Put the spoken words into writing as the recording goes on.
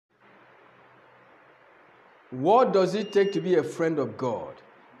What does it take to be a friend of God?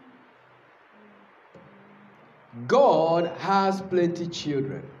 God has plenty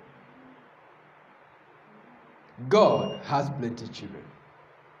children. God has plenty children.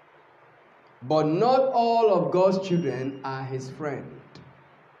 But not all of God's children are his friend.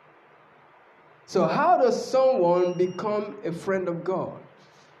 So how does someone become a friend of God?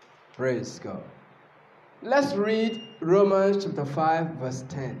 Praise God. Let's read Romans chapter 5 verse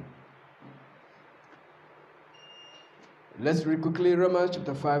 10. Let's read quickly Romans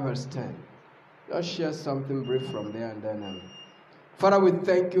chapter 5 verse 10. Just share something brief from there and then. Father, we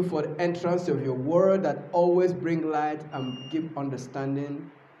thank you for the entrance of your word that always bring light and give understanding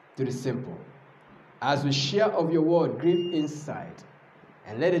to the simple. As we share of your word, give insight.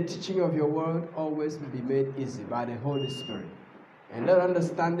 And let the teaching of your word always be made easy by the Holy Spirit. And let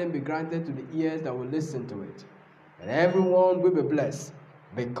understanding be granted to the ears that will listen to it. And everyone will be blessed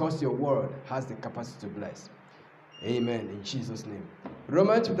because your word has the capacity to bless. Amen. In Jesus' name.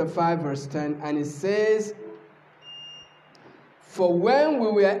 Romans chapter 5 verse 10. And it says, for when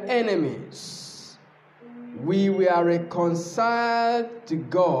we were enemies, we were reconciled to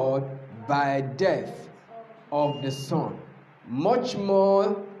God by death of the Son. Much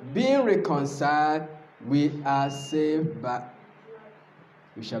more, being reconciled, we shall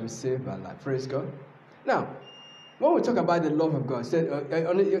be saved by life. Praise God. Now, when we talk about the love of God,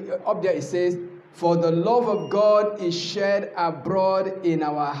 up there it says, for the love of God is shed abroad in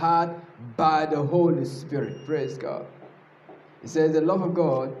our heart by the Holy Spirit. Praise God. It says the love of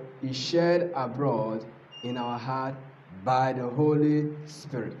God is shed abroad in our heart by the Holy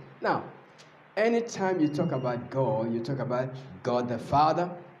Spirit. Now, anytime you talk about God, you talk about God the Father,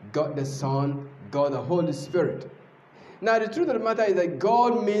 God the Son, God the Holy Spirit. Now, the truth of the matter is that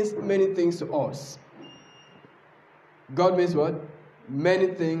God means many things to us. God means what? Many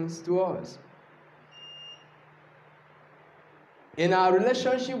things to us. In our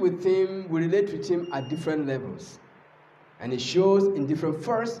relationship with him, we relate with him at different levels. And it shows in different.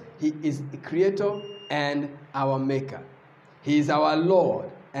 First, he is the creator and our maker. He is our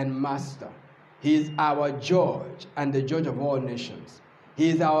Lord and master. He is our judge and the judge of all nations. He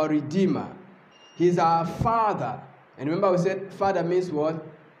is our redeemer. He is our father. And remember we said father means what?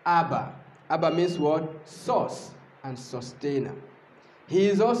 Abba. Abba means what? Source and sustainer. He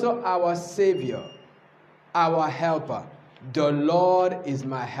is also our savior, our helper. The Lord is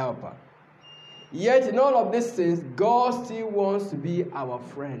my helper. Yet in all of these things, God still wants to be our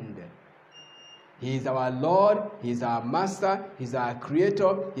friend. He is our Lord, he is our master, he is our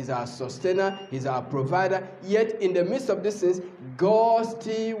creator, he is our sustainer, he is our provider. Yet in the midst of these things, God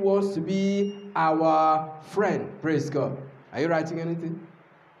still wants to be our friend. Praise God. Are you writing anything?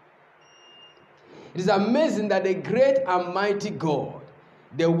 It is amazing that the great and mighty God,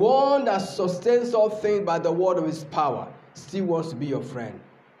 the one that sustains all things by the word of his power, still wants to be your friend.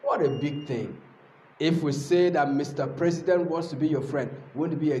 What a big thing. If we say that Mr. President wants to be your friend,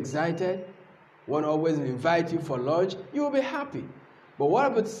 won't you be excited? Won't always invite you for lunch? You will be happy. But what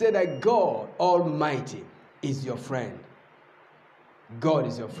about to say that God Almighty is your friend? God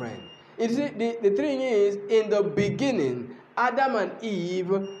is your friend. The thing is, in the beginning, Adam and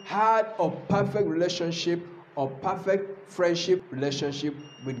Eve had a perfect relationship, a perfect friendship relationship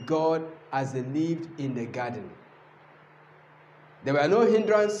with God as they lived in the garden. There were no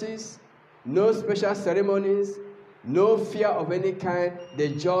hindrances, no special ceremonies, no fear of any kind.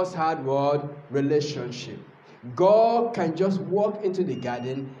 They just had what? Relationship. God can just walk into the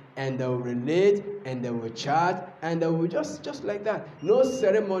garden and they will relate and they will chat and they will just like that. No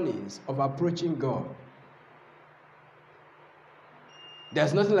ceremonies of approaching God.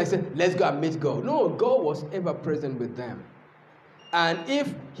 There's nothing like saying, let's go and meet God. No, God was ever present with them. And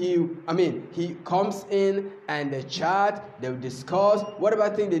if he comes in and they chat, they will discuss whatever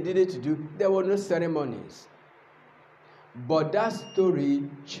thing they needed to do. There were no ceremonies. But that story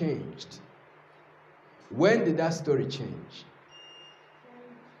changed. When did that story change?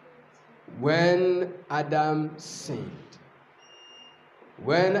 When Adam sinned.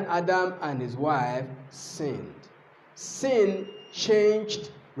 When Adam and his wife sinned. Sin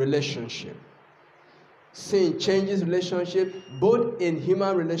changed relationship. Sin changes relationship, both in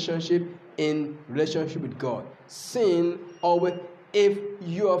human relationship, in relationship with God. Sin always, if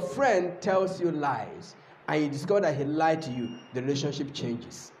your friend tells you lies, and you discover that he lied to you, the relationship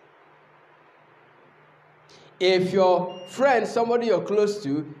changes. If your friend, somebody you're close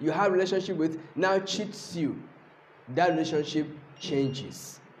to, you have a relationship with, now cheats you, that relationship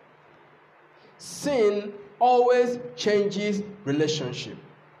changes. Sin always changes relationship.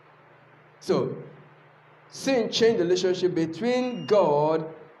 So, sin changed the relationship between God,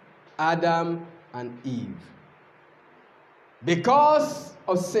 Adam, and Eve. Because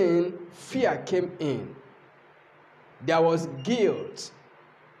of sin, fear came in. There was guilt.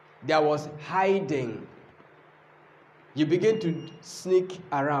 There was hiding. You begin to sneak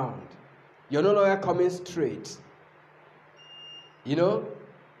around. You're no longer coming straight. You're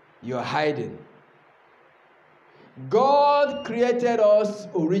hiding. God created us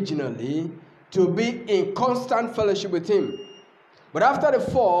originally to be in constant fellowship with Him. But after the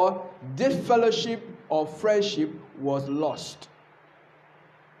fall, this fellowship or friendship was lost.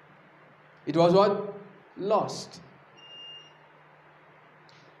 It was what? Lost.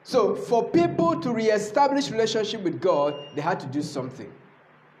 So for people to reestablish relationship with God, they had to do something.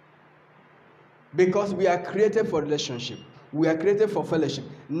 Because we are created for relationship. We are created for fellowship.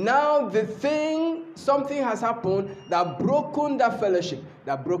 Now something has happened that broken that fellowship,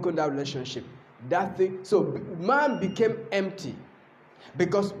 that broken that relationship. So man became empty.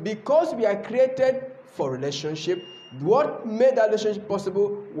 Because we are created for relationship, what made that relationship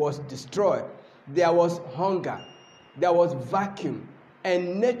possible was destroyed. There was hunger. There was vacuum.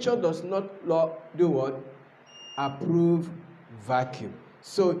 And nature does not do what? Approve vacuum.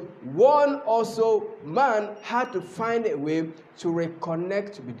 So man had to find a way to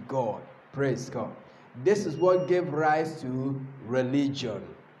reconnect with God. Praise God. This is what gave rise to religion.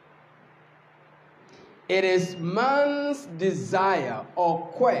 It is man's desire or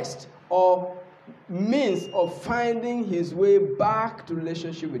quest or means of finding his way back to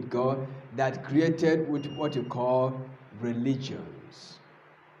relationship with God that created what you call religions.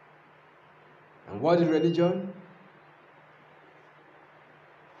 And what is religion?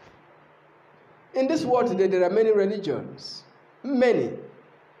 In this world today, there are many religions. Many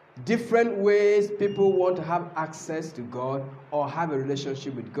different ways people want to have access to God or have a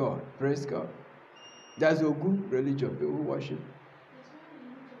relationship with God. Praise God. There's a good religion, people who worship.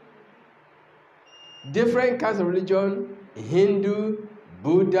 Different kinds of religion: Hindu,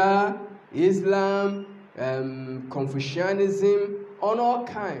 Buddha, Islam, Confucianism, on all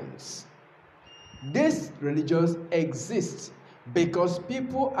kinds. These religions exist because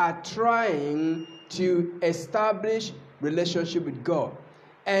people are trying to establish relationship with God.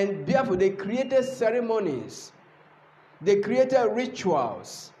 And therefore, they created ceremonies. They created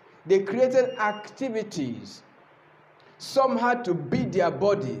rituals. They created activities. Some had to beat their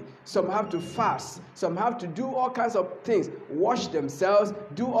body. Some have to fast. Some have to do all kinds of things. Wash themselves.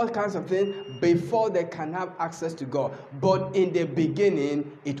 Do all kinds of things before they can have access to God. But in the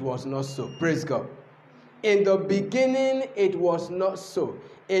beginning, it was not so. Praise God. In the beginning, it was not so.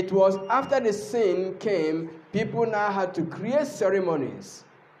 It was after the sin came, people now had to create ceremonies,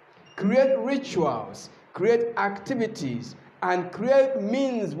 create rituals, create activities, and create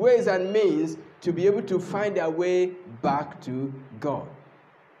ways and means to be able to find their way back to God.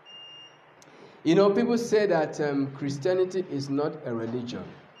 People say that Christianity is not a religion.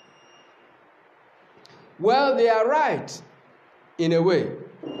 Well, they are right in a way.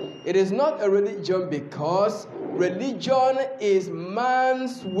 It is not a religion because religion is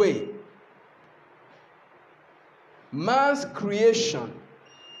man's way, man's creation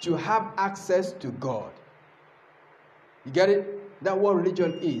to have access to God. You get it? That's what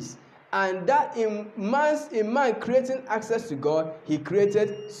religion is. And that in man creating access to God, he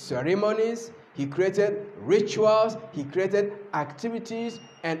created ceremonies, he created rituals, he created activities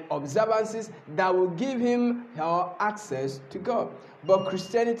and observances that will give him our access to God. But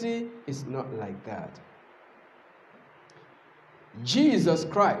Christianity is not like that. Jesus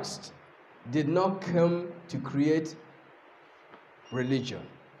Christ did not come to create religion.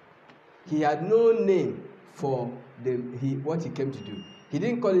 He had no name for what he came to do. He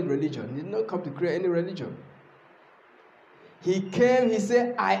didn't call it religion. He did not come to create any religion. He came, he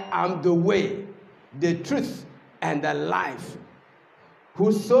said, I am the way, the truth, and the life.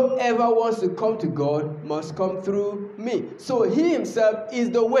 Whosoever wants to come to God must come through me. So he himself is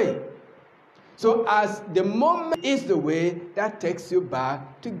the way. So as the moment is the way that takes you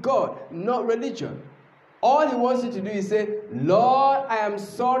back to God, not religion. All he wants you to do is say, Lord, I am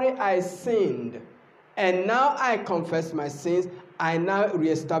sorry I sinned. And now I confess my sins. I now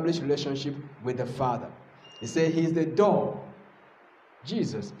reestablish relationship with the Father. He said he's the door.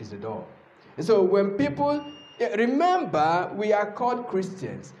 Jesus is the door. And so when people, remember, we are called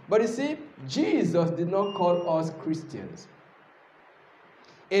Christians. But you see, Jesus did not call us Christians.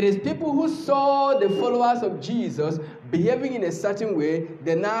 It is people who saw the followers of Jesus behaving in a certain way,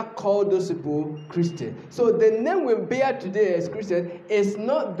 they now call those people Christian. So the name we bear today as Christian is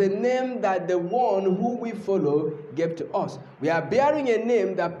not the name that the one who we follow gave to us. We are bearing a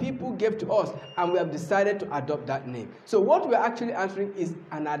name that people gave to us, and we have decided to adopt that name. So what we're actually answering is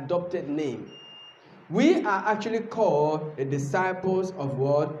an adopted name. We are actually called the disciples of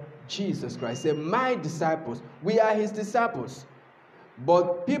what? Jesus Christ. Say, my disciples. We are his disciples.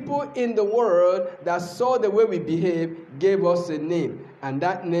 But people in the world that saw the way we behave gave us a name. And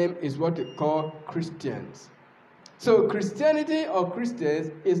that name is what we call Christians. So Christianity or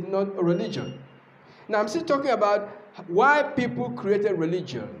Christians is not a religion. Now I'm still talking about why people created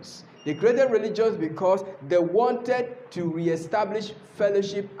religions. They created religions because they wanted to reestablish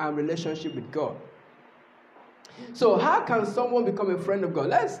fellowship and relationship with God. So how can someone become a friend of God?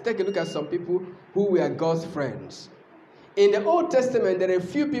 Let's take a look at some people who were God's friends. In the Old Testament, there are a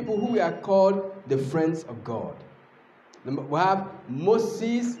few people who are called the friends of God. We have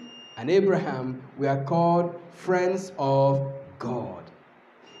Moses and Abraham. We are called friends of God.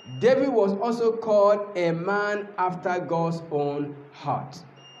 David was also called a man after God's own heart.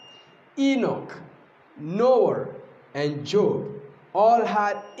 Enoch, Noah, and Job all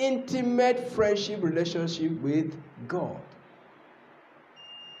had intimate friendship relationship with God.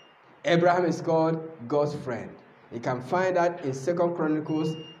 Abraham is called God's friend. You can find that in 2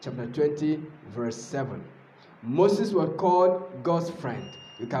 Chronicles chapter 20, verse 7. Moses was called God's friend.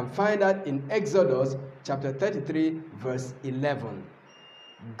 You can find that in Exodus chapter 33, verse 11.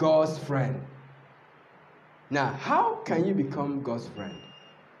 God's friend. Now, how can you become God's friend?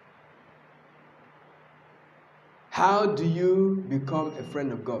 How do you become a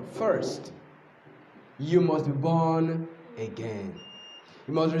friend of God? First, you must be born again.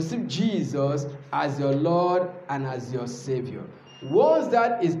 You must receive Jesus as your Lord and as your Savior. Once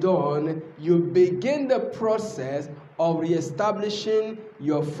that is done, you begin the process of reestablishing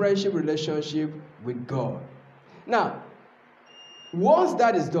your friendship relationship with God. Now, once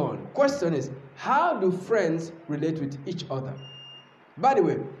that is done, question is, how do friends relate with each other? By the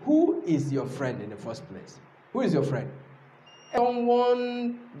way, who is your friend in the first place? Who is your friend?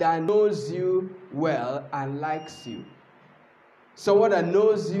 Someone that knows you well and likes you. Someone that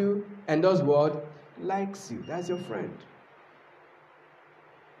knows you and does what? Likes you. That's your friend.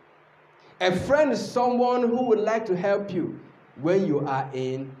 A friend is someone who would like to help you when you are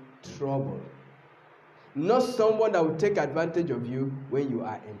in trouble. Not someone that will take advantage of you when you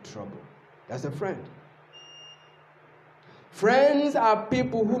are in trouble. That's a friend. Friends are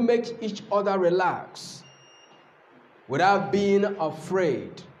people who make each other relax without being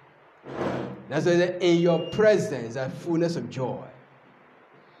afraid. That's why in your presence there's fullness of joy.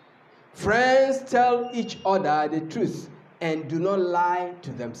 Friends tell each other the truth and do not lie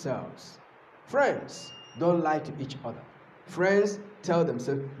to themselves. Friends don't lie to each other. Friends tell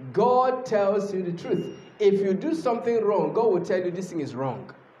themselves. God tells you the truth. If you do something wrong, God will tell you this thing is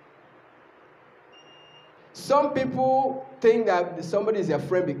wrong. Some people think that somebody is their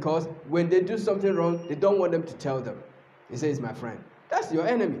friend because when they do something wrong, they don't want them to tell them. He says, my friend. That's your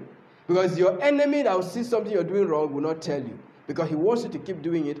enemy. Because your enemy that will see something you're doing wrong will not tell you. Because he wants you to keep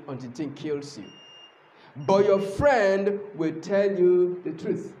doing it until the thing kills you. But your friend will tell you the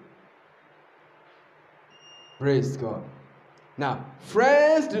truth. Praise God. Now,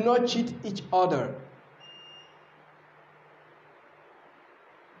 friends do not cheat each other.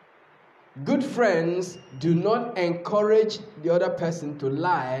 Good friends do not encourage the other person to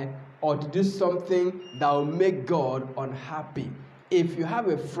lie or to do something that will make God unhappy. If you have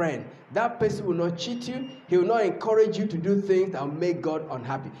a friend, that person will not cheat you. He will not encourage you to do things that will make God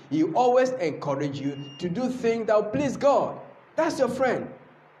unhappy. He will always encourage you to do things that will please God. That's your friend.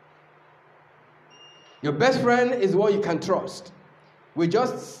 Your best friend is what you can trust. We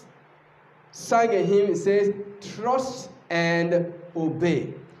just sang a hymn. It says, trust and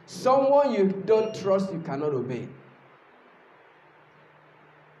obey. Someone you don't trust, you cannot obey.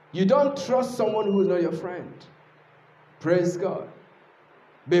 You don't trust someone who is not your friend. Praise God.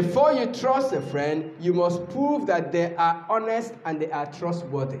 Before you trust a friend, you must prove that they are honest and they are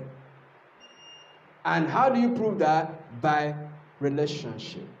trustworthy. And how do you prove that? By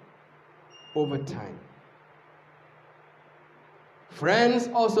relationship over time. Friends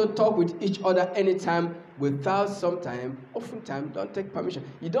also talk with each other anytime without oftentimes don't take permission.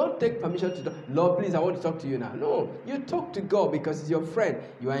 You don't take permission to talk. Lord, please, I want to talk to you now. No, you talk to God because he's your friend.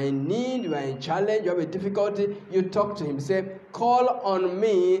 You are in need, you are in challenge, you have a difficulty. You talk to him. Say, call on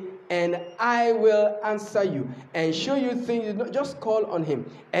me and I will answer you and show you things. Just call on him.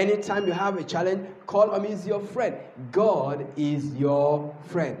 Anytime you have a challenge, call on me. He's your friend. God is your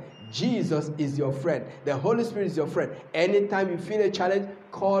friend. Jesus is your friend. The Holy Spirit is your friend. Anytime you feel a challenge,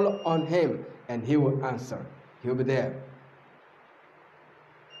 call on him and he will answer. He'll be there.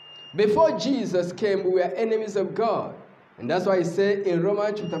 Before Jesus came, we were enemies of God. And that's why he said in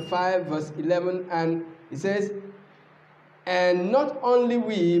Romans chapter 5, verse 11, and he says, and not only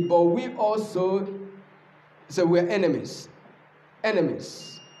we, but we also So we're enemies.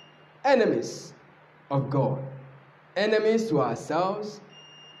 Enemies. Enemies of God. Enemies to ourselves.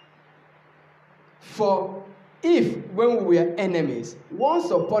 For if when we were enemies,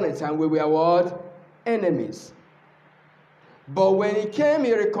 once upon a time we were what? Enemies. But when he came,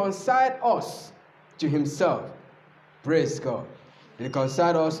 he reconciled us to himself. Praise God. He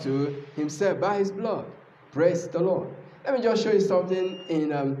reconciled us to himself by his blood. Praise the Lord. Let me just show you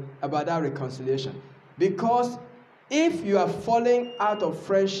something about that reconciliation. Because if you are falling out of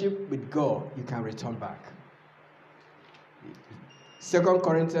friendship with God, you can return back. 2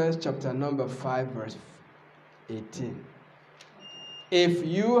 Corinthians chapter number 5 verse 18. If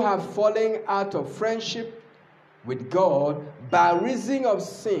you have fallen out of friendship with God by reason of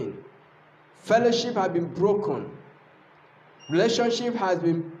sin, fellowship has been broken, relationship has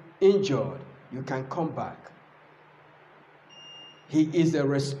been injured, you can come back. He is a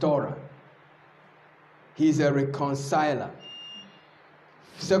restorer. He is a reconciler.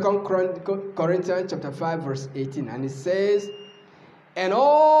 2 Corinthians chapter 5 verse 18, and it says, and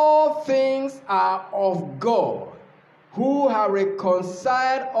all things are of God, who has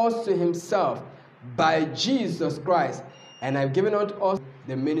reconciled us to himself by Jesus Christ, and have given unto us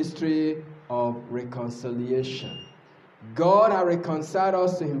the ministry of reconciliation. God has reconciled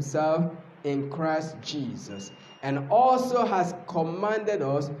us to himself in Christ Jesus, and also has commanded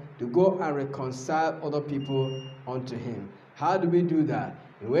us to go and reconcile other people unto him. How do we do that?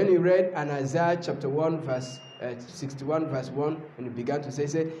 When you read in Isaiah chapter 1 verse 61 verse 1, and he began to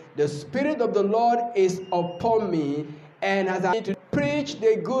say, the Spirit of the Lord is upon me, and has I to preach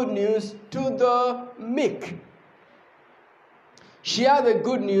the good news to the meek. Share the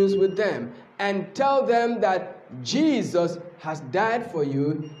good news with them and tell them that Jesus has died for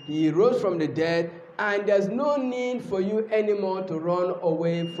you. He rose from the dead, and there's no need for you anymore to run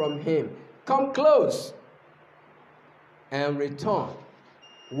away from him. Come close and return.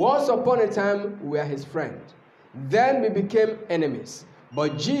 Once upon a time, we were his friend. Then we became enemies.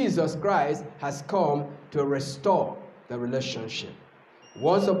 But Jesus Christ has come to restore the relationship.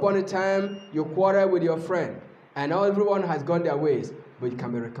 Once upon a time, you quarreled with your friend, and now everyone has gone their ways, but you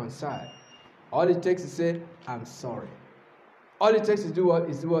can be reconciled. All it takes is say, I'm sorry. All it takes is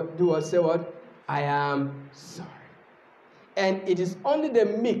say what? I am sorry. And it is only the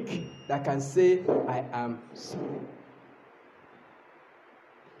meek that can say, I am sorry.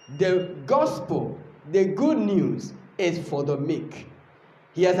 The gospel, the good news, is for the meek.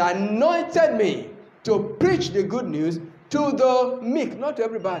 He has anointed me to preach the good news to the meek, not to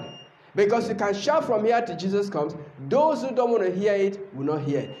everybody. Because you can shout from here till Jesus comes. Those who don't want to hear it will not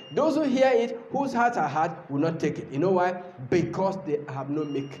hear it. Those who hear it, whose hearts are hard, will not take it. You know why? Because they have no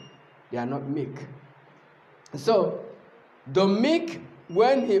meek. They are not meek. So, the meek,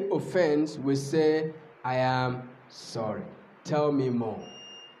 when he offends, will say, I am sorry. Tell me more.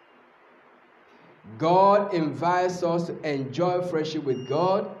 God invites us to enjoy friendship with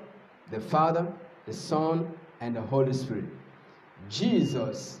God, the Father, the Son, and the Holy Spirit.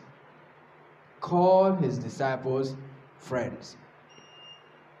 Jesus called his disciples friends.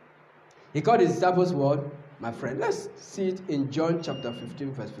 He called his disciples what? My friend. Let's see it in John chapter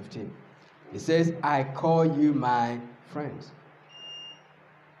 15, verse 15. He says, I call you my friends.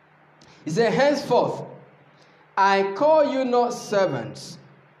 He said, henceforth, I call you not servants,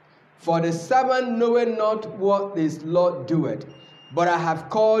 for the servant knoweth not what his Lord doeth, but I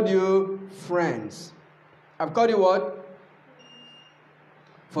have called you friends. I've called you what?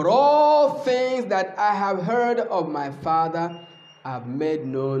 For all things that I have heard of my Father, I have made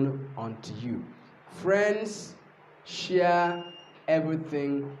known unto you. Friends share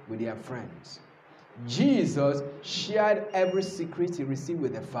everything with their friends. Jesus shared every secret he received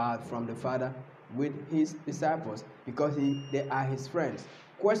with the Father, from the Father, with his disciples, because they are his friends.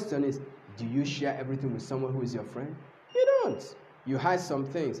 Question is, do you share everything with someone who is your friend? You don't. You hide some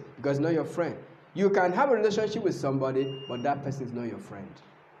things because not your friend. You can have a relationship with somebody, but that person is not your friend.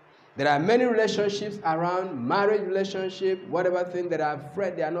 There are many relationships around, marriage relationship, whatever thing, that are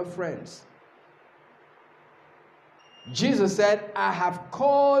friends, they are not friends. Jesus said, I have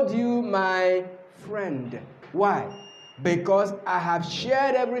called you my friend. Why? Because I have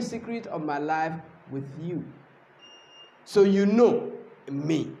shared every secret of my life with you. So you know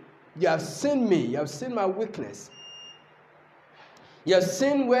me. You have seen me. You have seen my weakness. You have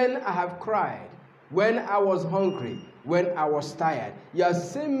seen when I have cried, when I was hungry, when I was tired. You have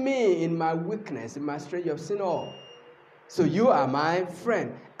seen me in my weakness, in my strength. You have seen all. So you are my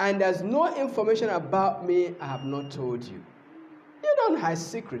friend. And there's no information about me I have not told you. You don't hide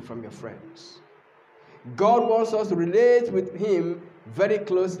secret from your friends. God wants us to relate with him very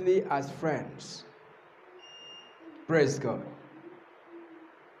closely as friends. Praise God.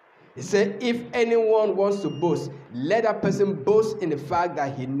 He said, if anyone wants to boast, let that person boast in the fact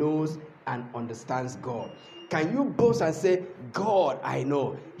that he knows and understands God. Can you boast and say, God, I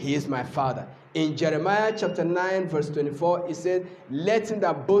know he is my Father? In Jeremiah chapter 9, verse 24, it says, let him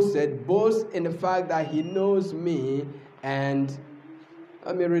that boasted boast in the fact that he knows me. And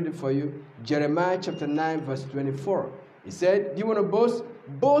let me read it for you. Jeremiah chapter 9, verse 24. He said, do you want to boast?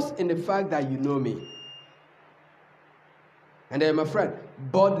 Boast in the fact that you know me. And then, my friend,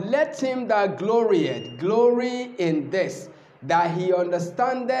 but let him that glorieth glory in this, that he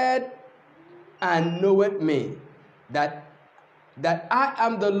understandeth and knoweth me, that I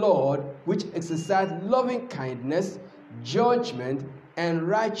am the Lord, which exercise loving kindness, judgment, and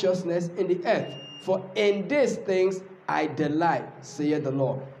righteousness in the earth. For in these things I delight, saith the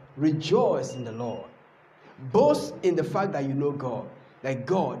Lord. Rejoice in the Lord. Boast in the fact that you know God, that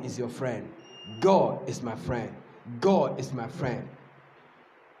God is your friend. God is my friend. God is my friend.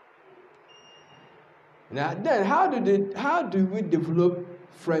 Now then, how do we develop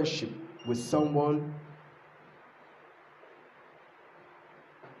friendship with someone?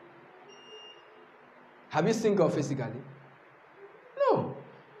 Have you seen God physically? No.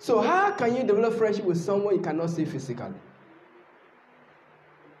 So how can you develop friendship with someone you cannot see physically?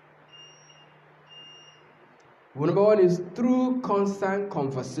 Well, number one is through constant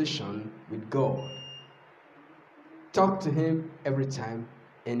conversation with God. Talk to him every time,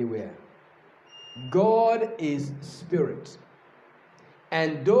 anywhere. God is spirit.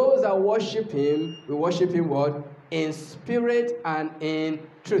 And those that worship him, we worship him what? In spirit and in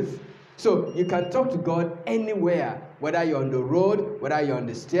truth. So you can talk to God anywhere, whether you're on the road, whether you're on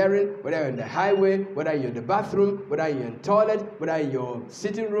the steering, whether you're on the highway, whether you're in the bathroom, whether you're in the toilet, whether you're in your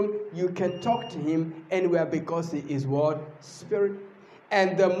sitting room. You can talk to him anywhere because he is what? Spirit.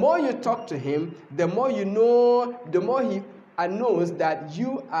 And the more you talk to him, the more you know, the more he knows that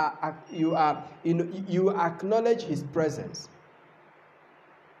you acknowledge his presence.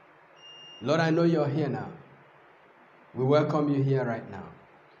 Lord, I know you're here now. We welcome you here right now.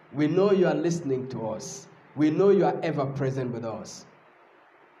 We know you are listening to us. We know you are ever present with us.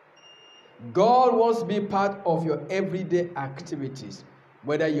 God wants to be part of your everyday activities,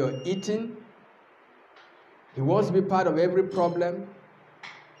 whether you're eating. He wants to be part of every problem.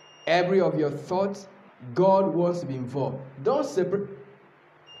 Every of your thoughts, God wants to be involved. Don't separate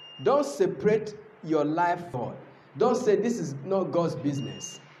your life from God. Don't say this is not God's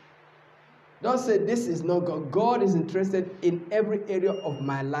business. Don't say this is not God. God is interested in every area of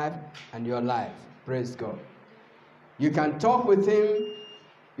my life and your life. Praise God. You can talk with him.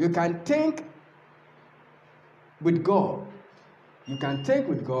 You can think with God. You can think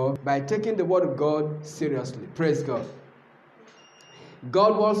with God by taking the word of God seriously. Praise God.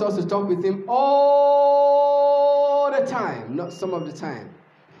 God wants us to talk with him all the time, not some of the time.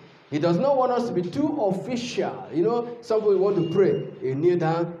 He does not want us to be too official. You know, some people want to pray. They kneel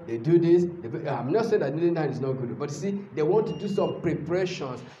down, they do this. I'm not saying that kneeling down is not good, but see, they want to do some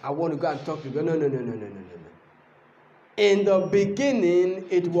preparations. I want to go and talk to God. No. In the beginning,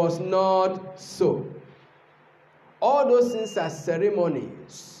 it was not so. All those things are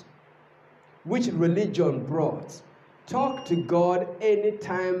ceremonies which religion brought. Talk to God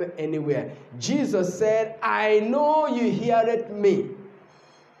anytime, anywhere. Jesus said, I know you heareth me.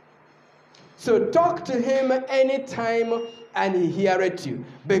 So talk to him anytime and he heareth you,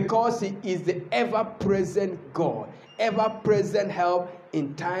 because he is the ever-present God, ever-present help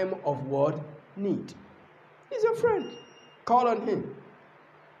in time of what? Need. He's your friend. Call on him.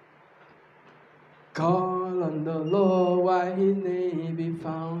 Call on the Lord while his name be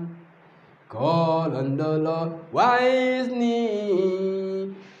found. Call on the Lord while his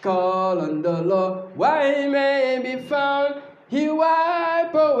need. Call on the Lord while he may be found. He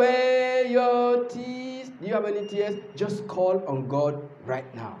wipe away your tears. Do you have any tears? Just call on God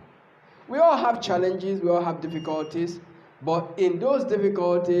right now. We all have challenges. We all have difficulties. But in those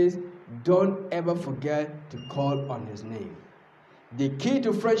difficulties, don't ever forget to call on his name. The key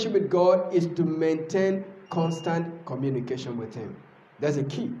to friendship with God is to maintain constant communication with him. That's a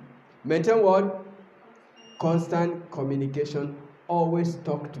key. Maintain what? Constant communication. Always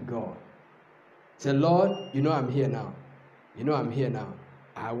talk to God. Say, Lord, you know I'm here now. You know I'm here now.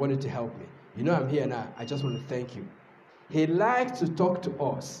 I want you to help me. You know I'm here now. I just want to thank you. He likes to talk to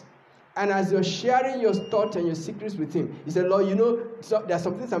us. And as you're sharing your thoughts and your secrets with him, he said, Lord, you know, so there are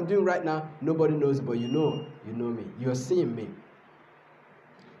some things I'm doing right now. Nobody knows, but you know me. You're seeing me.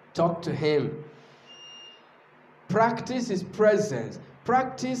 Talk to him. Practice his presence.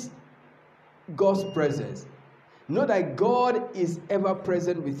 Practice God's presence. Know that God is ever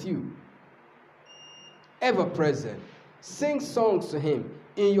present with you. ever present. Sing songs to him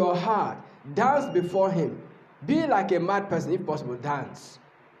in your heart. Dance before him. Be like a mad person, if possible. Dance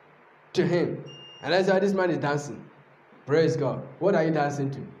to him. And that's how this man is dancing. Praise God. What are you dancing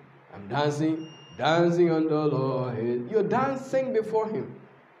to? I'm dancing on the Lord. You're dancing before him.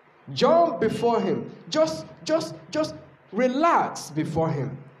 Jump before him. Just relax before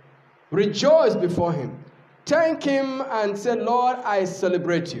him. Rejoice before him. Thank him and say, Lord, I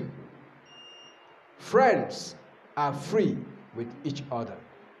celebrate you. Friends are free with each other.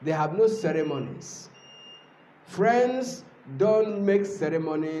 They have no ceremonies. Friends don't make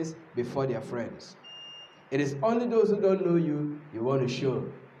ceremonies before their friends. It is only those who don't know you want to show.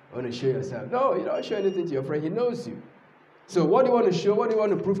 You want to show yourself. No, you don't show anything to your friend. He knows you. So what do you want to show? What do you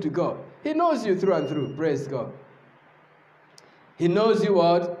want to prove to God? He knows you through and through. Praise God. He knows you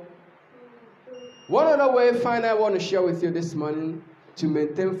what? One other way, finally, I want to share with you this morning to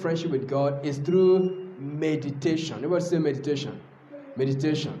maintain friendship with God is through meditation. Everybody say meditation.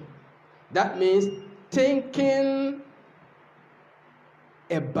 Meditation. That means thinking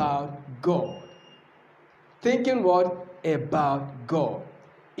about God. Thinking what? About God.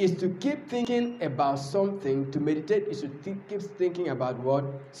 Is to keep thinking about something. To meditate is to keep thinking about what?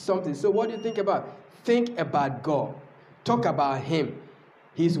 Something. So what do you think about? Think about God. Talk about him.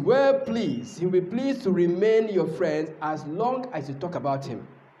 He's well pleased. He'll be pleased to remain your friend as long as you talk about him.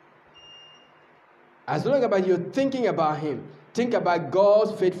 As long as you're thinking about him. Think about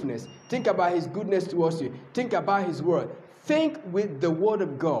God's faithfulness. Think about his goodness towards you. Think about his word. Think with the word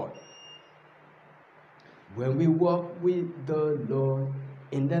of God. When we walk with the Lord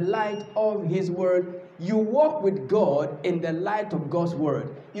in the light of his word, you walk with God in the light of God's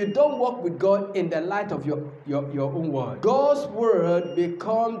word. You don't walk with God in the light of your own word. God's word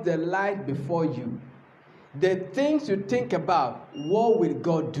becomes the light before you. The things you think about, what will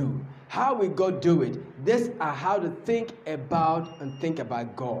God do? How will God do it? These are how to think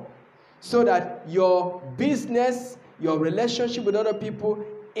about God. So that your business, your relationship with other people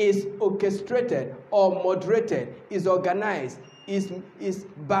is orchestrated or moderated, is organized, is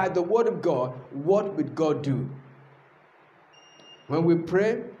by the word of God. What will God do? When we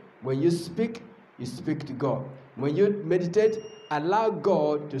pray, when you speak to God. When you meditate, allow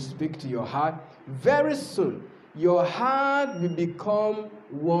God to speak to your heart. Very soon, your heart will become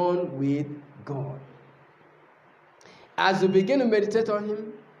one with God. As you begin to meditate on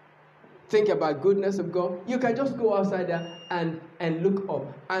him, think about goodness of God, you can just go outside there and look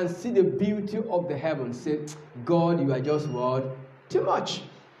up and see the beauty of the heavens. Say, God, you are just what? Too much.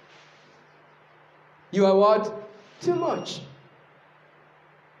 You are what? Too much.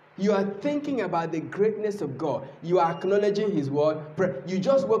 You are thinking about the greatness of God. You are acknowledging his word. You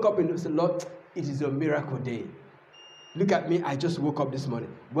just woke up and said, Lord, it is a miracle day. Look at me, I just woke up this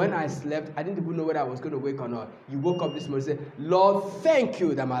morning. When I slept, I didn't even know whether I was going to wake or not. You woke up this morning and said, Lord, thank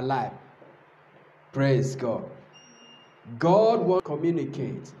you that I'm alive. Praise God. God wants to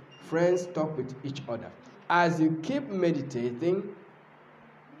communicate. Friends talk with each other. As you keep meditating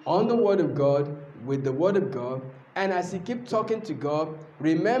on the word of God, with the word of God, and as you keep talking to God,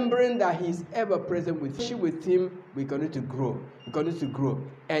 remembering that he's ever present with you, with him, we're going to grow. We're going to grow.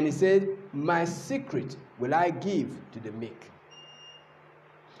 And he said, my secret will I give to the meek.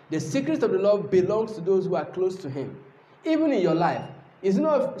 The secret of the Lord belongs to those who are close to him. Even in your life, it's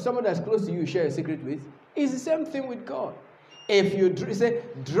not someone that's close to you share a secret with. It's the same thing with God. If you say,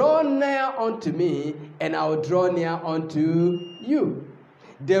 draw near unto me, and I will draw near unto you.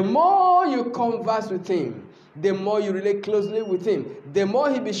 The more you converse with him, the more you relate closely with him, the more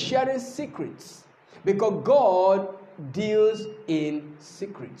he'll be sharing secrets. Because God deals in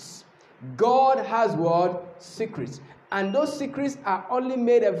secrets. God has what? Secrets. And those secrets are only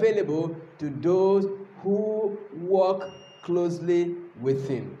made available to those who walk closely with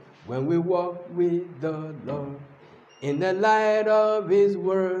him. When we walk with the Lord in the light of his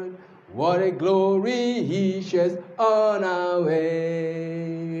word, what a glory he sheds on our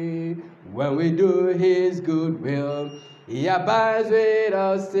way. When we do his good will, he abides with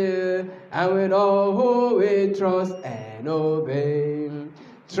us still, and with all who we trust and obey.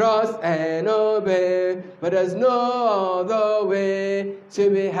 Trust and obey, but there's no other way to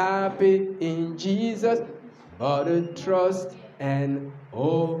be happy in Jesus but to trust and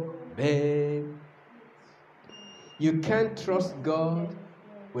obey. You can't trust God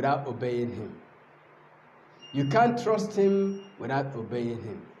without obeying him. You can't trust him without obeying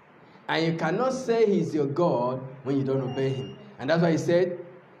him. And you cannot say he's your God when you don't obey him. And that's why he said,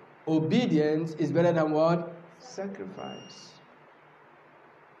 obedience is better than what? Sacrifice.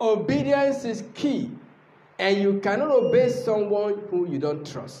 Obedience is key. And you cannot obey someone who you don't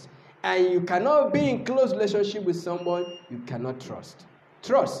trust. And you cannot be in close relationship with someone you cannot trust.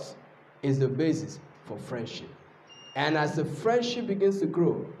 Trust is the basis for friendship. And as the friendship begins to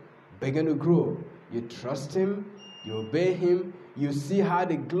grow, you trust him, you obey him, you see how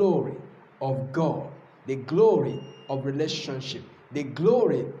the glory of God, the glory of relationship, the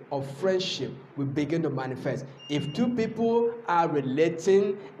glory of friendship will begin to manifest. If two people are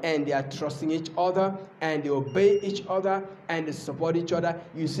relating and they are trusting each other and they obey each other and they support each other,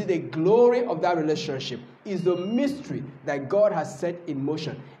 you see the glory of that relationship is the mystery that God has set in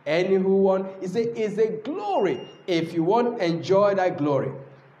motion. And who want is a glory. If you want to enjoy that glory,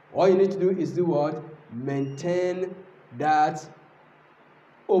 all you need to do is do what? Maintain that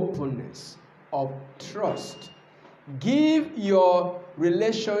openness of trust. Give your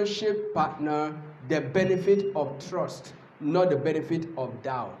relationship partner the benefit of trust, not the benefit of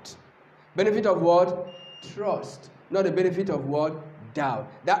doubt. Benefit of what? Trust, not the benefit of what? Doubt.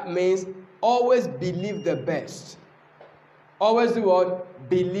 That means always believe the best. Always do what?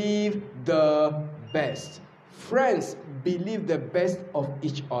 Believe the best. Friends believe the best of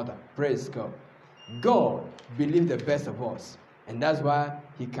each other. Praise God. God believes the best of us. And that's why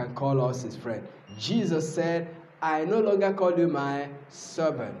he can call us his friend. Jesus said, I no longer call you my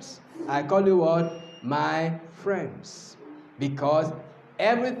servants. I call you what? My friends. Because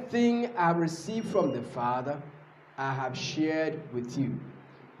everything I received from the Father, I have shared with you.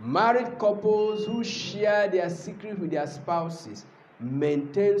 Married couples who share their secrets with their spouses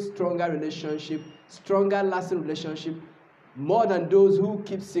maintain stronger relationship, stronger lasting relationship, more than those who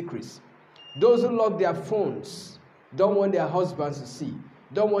keep secrets. Those who lock their phones don't want their husbands to see,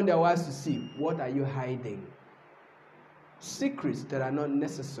 don't want their wives to see. What are you hiding? Secrets that are not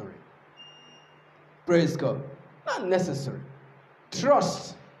necessary. Praise God. Not necessary.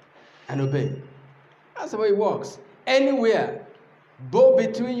 Trust and obey. That's the way it works. Anywhere, both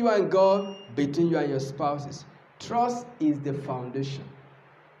between you and God, between you and your spouses. Trust is the foundation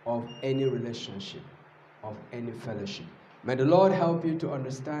of any relationship, of any fellowship. May the Lord help you to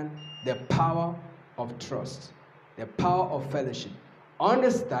understand the power of trust, the power of fellowship.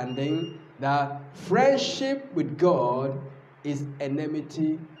 Understanding that friendship with God is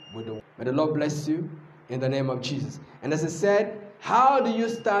enmity with the world. May the Lord bless you in the name of Jesus. And as I said, how do you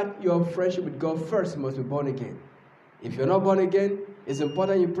start your friendship with God? First, you must be born again. If you're not born again, it's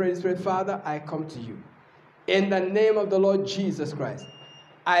important you pray this prayer. Father, I come to you. In the name of the Lord Jesus Christ,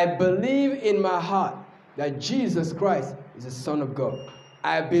 I believe in my heart that Jesus Christ is the Son of God.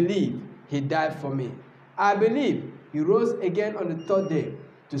 I believe he died for me. I believe he rose again on the third day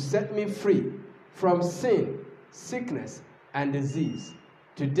to set me free from sin, sickness, and disease.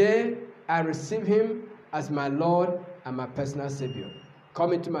 Today, I receive him as my Lord and my personal Savior.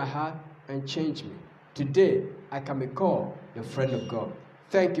 Come into my heart and change me. Today, I can be called the friend of God.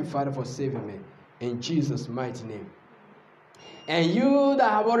 Thank you, Father, for saving me. In Jesus' mighty name. And you that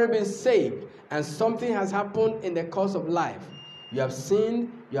have already been saved, and something has happened in the course of life, you have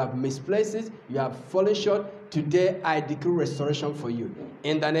sinned, you have misplaced it, you have fallen short. Today, I decree restoration for you.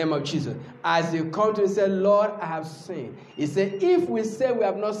 In the name of Jesus. As you come to him and say, Lord, I have sinned. He said, if we say we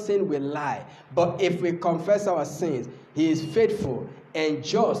have not sinned, we lie. But if we confess our sins, he is faithful and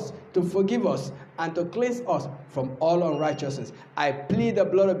just to forgive us and to cleanse us from all unrighteousness. I plead the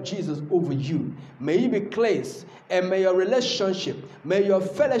blood of Jesus over you. May you be cleansed, and may your relationship, may your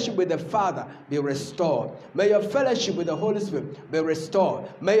fellowship with the Father be restored. May your fellowship with the Holy Spirit be restored.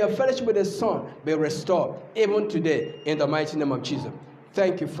 May your fellowship with the Son be restored, even today, in the mighty name of Jesus.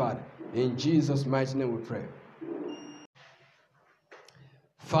 Thank you, Father. In Jesus' mighty name we pray.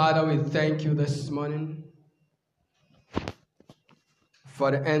 Father, we thank you this morning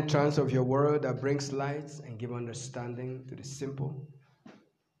for the entrance of your word that brings light and give understanding to the simple.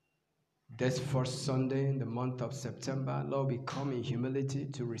 This first Sunday in the month of September, Lord, we come in humility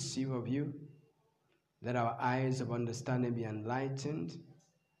to receive of you. Let our eyes of understanding be enlightened.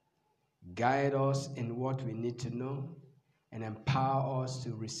 Guide us in what we need to know and empower us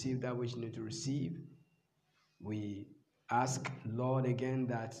to receive that which we need to receive. We ask, Lord, again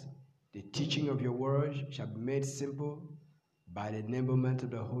that the teaching of your word shall be made simple by the enablement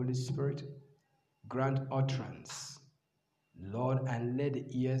of the Holy Spirit. Grant utterance, Lord, and let the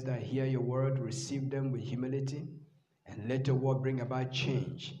ears that hear your word receive them with humility, and let your word bring about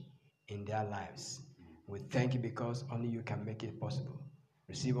change in their lives. We thank you because only you can make it possible.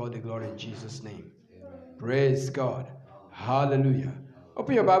 Receive all the glory in Jesus' name. Amen. Praise God. Hallelujah.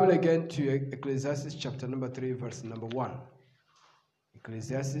 Open your Bible again to Ecclesiastes chapter number 3, verse number 1.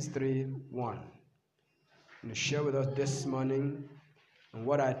 Ecclesiastes 3:1. To share with us this morning on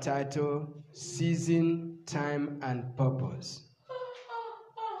what I title Season, Time, and Purpose.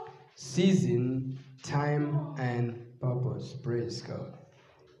 Season, time, and purpose. Praise God.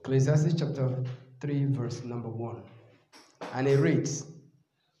 Ecclesiastes chapter 3, verse number 1. And it reads,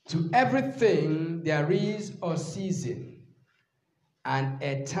 "To everything there is a season, and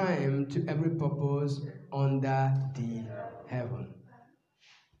a time to every purpose under the heaven."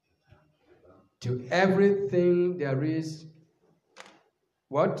 To everything there is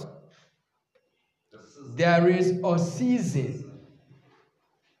what? There is a season.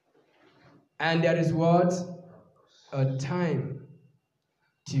 And there is what? A time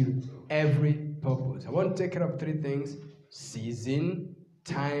to every purpose. I want to take care of three things: season,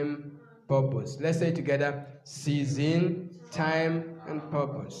 time, purpose. Let's say it together: season, time, and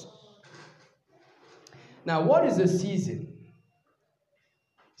purpose. Now, what is a season?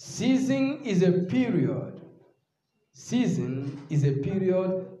 Season is a period. Season is a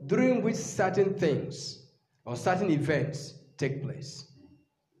period during which certain things or certain events take place.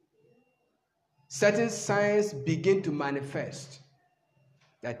 Certain signs begin to manifest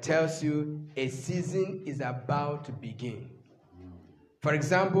that tells you a season is about to begin. For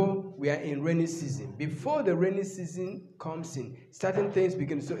example, we are in rainy season. Before the rainy season comes in, certain things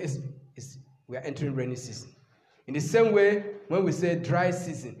begin. So we are entering rainy season. In the same way, when we say dry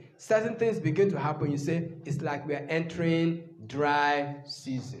season, certain things begin to happen. You say it's like we are entering dry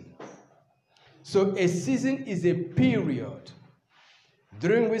season. So a season is a period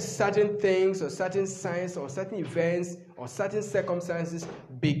during which certain things or certain signs or certain events or certain circumstances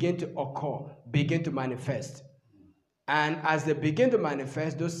begin to occur, begin to manifest. And as they begin to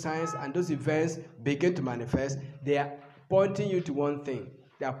manifest, those signs and those events begin to manifest, they are pointing you to one thing.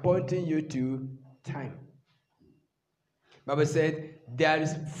 They are pointing you to time. Bible said, there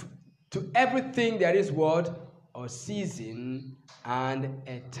is to everything there is what? A season and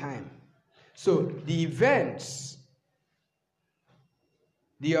a time. So the events,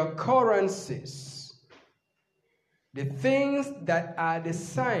 the occurrences, the things that are the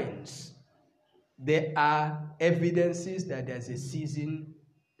signs, they are evidences that there's a season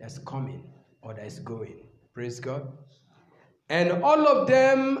that's coming or that's going. Praise God. And all of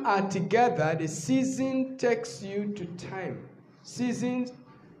them are together. The season takes you to time. Seasons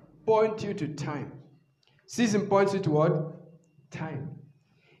point you to time. Season points you to what? Time.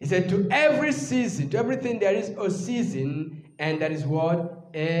 He said, to every season, to everything there is a season, and that is what?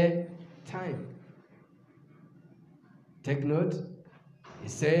 A time. Take note. It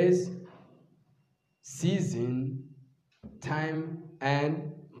says season, time,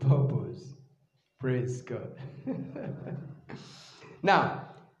 and purpose. Praise God. Now,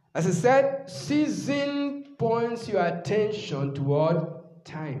 as I said, season points your attention toward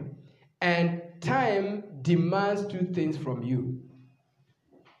time. And time demands two things from you.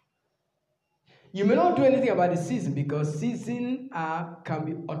 You may not do anything about the season because seasons can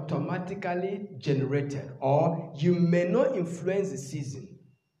be automatically generated, or you may not influence the season.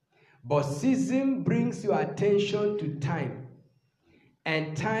 But season brings your attention to time.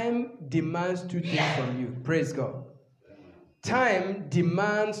 And time demands two things from you. Praise God. Time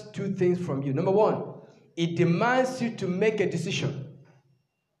demands two things from you. Number one, it demands you to make a decision.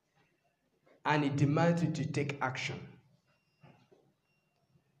 And it demands you to take action.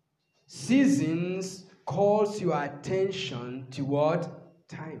 Seasons calls your attention toward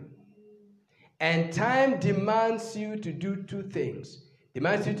time. And time demands you to do two things.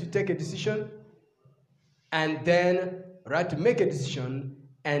 Demands you to take a decision, and then, to make a decision,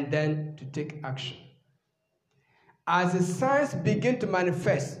 and then to take action. As the signs begin to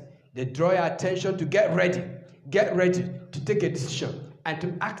manifest, they draw your attention to get ready to take a decision and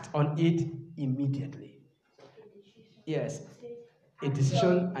to act on it immediately. Yes, a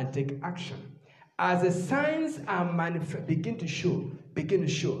decision and take action. As the signs are begin to show,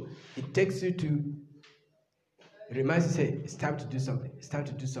 it takes you to, it reminds you, say, it's time to do something, it's time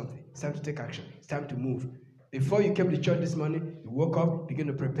to do something, it's time to take action, it's time to move. Before you came to church this morning, you woke up, begin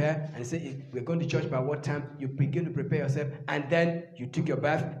to prepare, and say, we're going to church by what time? You begin to prepare yourself, and then you took your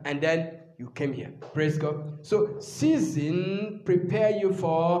bath, and then you came here. Praise God. So, season prepare you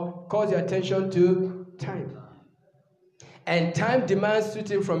for, calls your attention to time. And time demands two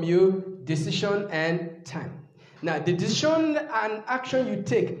things from you, decision and time. Now, the decision and action you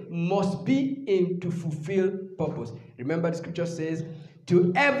take must be to fulfill purpose. Remember, the scripture says,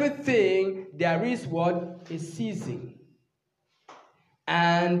 to everything there is what? A season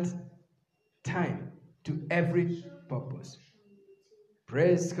and time to every purpose.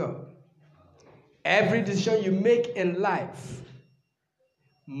 Praise God. Every decision you make in life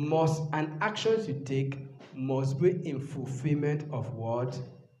and actions you take must be in fulfillment of what?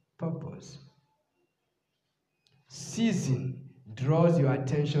 Purpose. Season draws your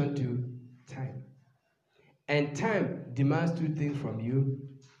attention to time. And time demands two things from you: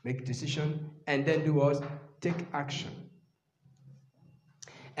 make a decision, and then do what? Take action.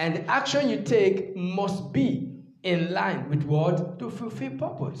 And the action you take must be in line with what? To fulfill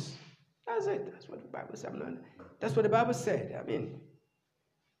purpose. That's it. That's what the Bible said. That's what the Bible said. I mean,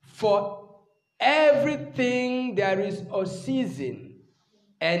 for everything there is a season,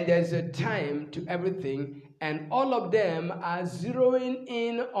 and there's a time to everything, and all of them are zeroing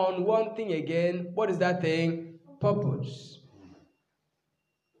in on one thing again. What is that thing? Purpose.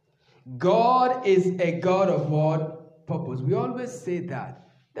 God is a God of what? Purpose. We always say that.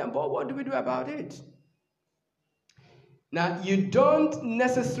 Then, but what do we do about it? Now, you don't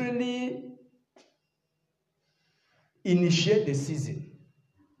necessarily initiate the season.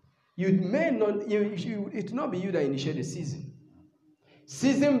 You may not, it will not be you that initiate the season.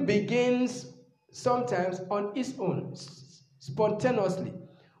 Season begins sometimes on its own, spontaneously,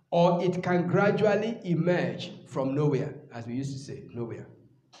 or it can gradually emerge from nowhere, as we used to say, nowhere.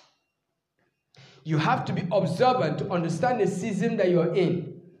 You have to be observant to understand the season that you're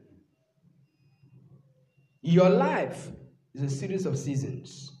in. Your life is a series of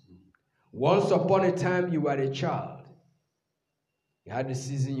seasons. Once upon a time, you were a child. You had the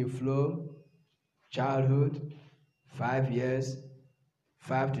season you flow, childhood, 5 years,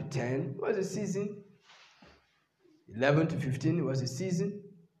 5 to 10 was a season. 11 to 15 was a season.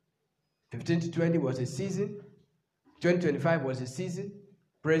 15 to 20 was a season. 20 to 25 was a season.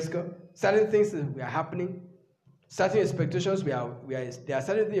 Praise God. Certain things that were happening. Certain expectations, there are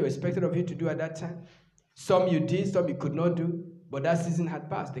certain things you expected of you to do at that time. Some you did, some you could not do, but that season had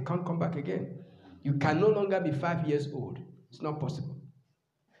passed. They can't come back again. You can no longer be 5 years old. It's not possible.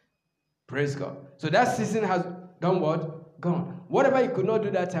 Praise God. So that season has done what? Gone. Whatever you could not do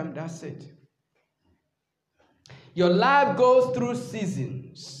that time, that's it. Your life goes through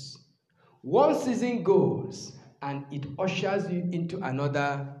seasons. One season goes, and it ushers you into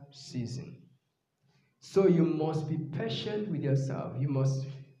another season. So you must be patient with yourself. You must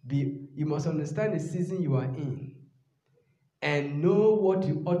understand the season you are in and know what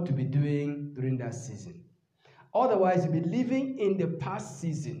you ought to be doing during that season. Otherwise, you'll be living in the past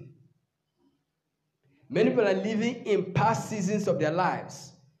season. Many people are living in past seasons of their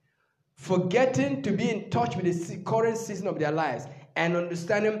lives, forgetting to be in touch with the current season of their lives and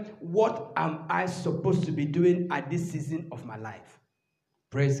understanding what am I supposed to be doing at this season of my life.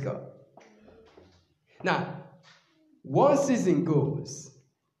 Praise God. Now, one season goes,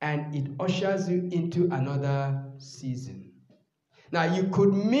 and it ushers you into another season. Now, you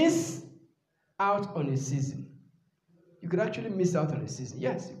could miss out on a season. You could actually miss out on a season.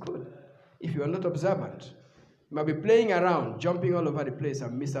 Yes, you could. If you are not observant, you might be playing around, jumping all over the place,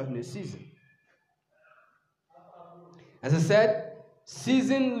 and miss out on a season. As I said,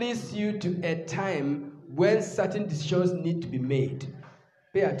 season leads you to a time when certain decisions need to be made.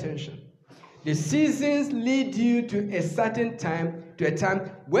 Pay attention. The seasons lead you to a certain time, to a time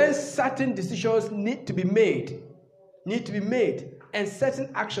when certain decisions need to be made, and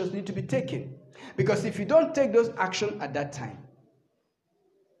certain actions need to be taken. Because if you don't take those actions at that time,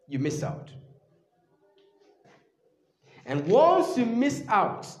 you miss out. And once you miss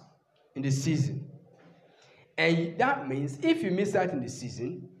out in the season, and that means if you miss out in the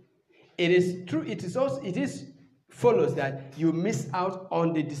season, it is true, it follows that you miss out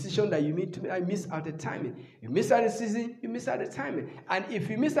on the decision that you need to make. I miss out the timing. You miss out the season, you miss out the timing. And if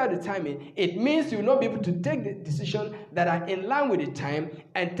you miss out the timing, it means you will not be able to take the decision that are in line with the time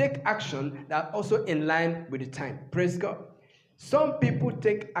and take action that are also in line with the time. Praise God. Some people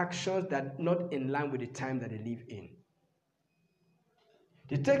take actions that are not in line with the time that they live in.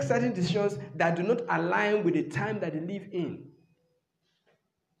 They take certain decisions that do not align with the time that they live in.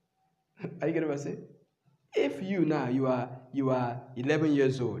 Are you getting what I'm saying? If you now, you are 11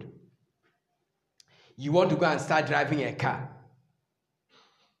 years old, you want to go and start driving a car.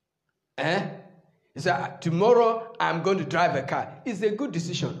 You say, tomorrow I'm going to drive a car. It's a good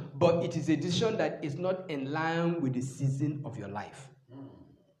decision, but it is a decision that is not in line with the season of your life.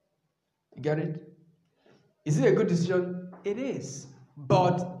 You get it? Is it a good decision? It is.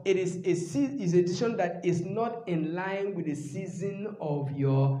 But it is a decision that is not in line with the season of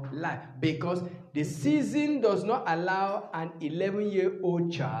your life. Because the season does not allow an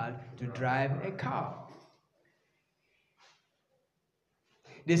 11-year-old child to drive a car.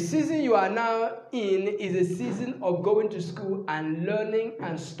 The season you are now in is a season of going to school and learning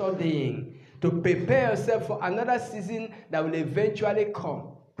and studying to prepare yourself for another season that will eventually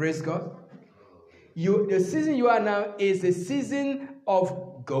come. Praise God. The season you are now is a season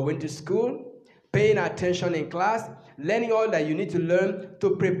of going to school, paying attention in class, learning all that you need to learn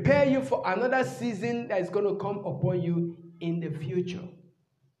to prepare you for another season that is going to come upon you in the future.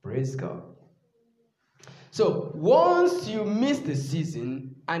 Praise God. So once you miss the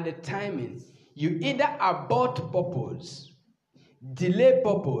season and the timing, you either abort purpose, delay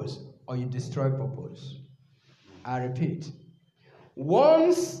purpose, or you destroy purpose. I repeat,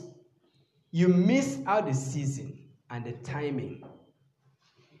 once you miss out the season and the timing,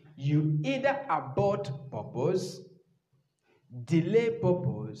 you either abort purpose, delay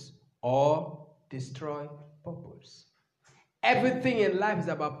purpose, or destroy purpose. Everything in life is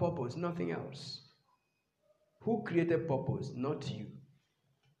about purpose, nothing else. Who created purpose? Not you.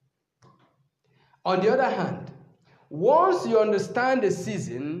 On the other hand, once you understand the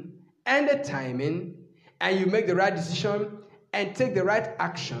season and the timing, and you make the right decision and take the right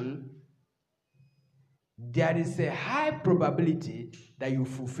action, there is a high probability that you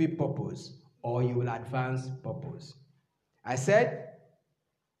fulfill purpose or you will advance purpose. I said,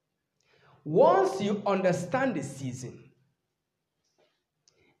 once you understand the season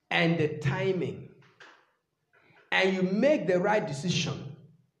and the timing, and you make the right decision,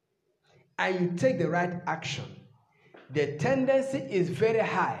 and you take the right action, the tendency is very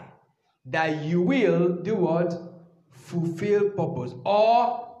high that you will do what? Fulfill purpose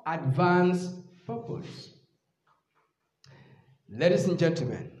or advance purpose. Ladies and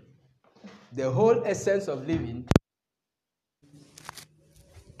gentlemen, the whole essence of living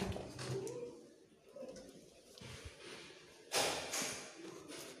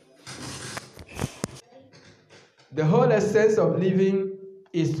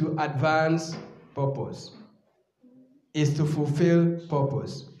is to advance purpose, is to fulfill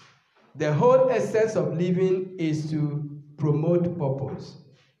purpose. The whole essence of living is to promote purpose.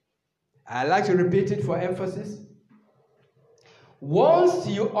 I like to repeat it for emphasis. Once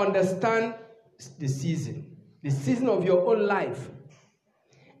you understand the season of your own life,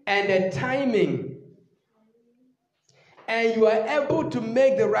 and the timing, and you are able to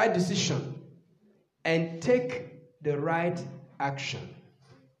make the right decision and take the right action,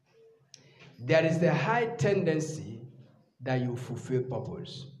 there is a high tendency that you fulfill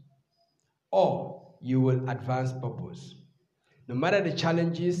purpose or you will advance purpose. No matter the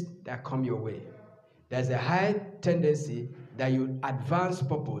challenges that come your way, there's a high tendency that you advance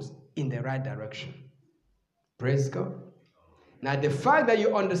purpose in the right direction. Praise God. Now, the fact that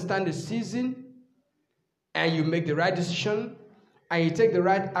you understand the season and you make the right decision and you take the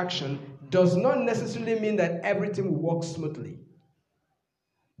right action does not necessarily mean that everything will work smoothly.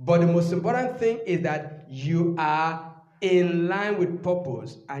 But the most important thing is that you are in line with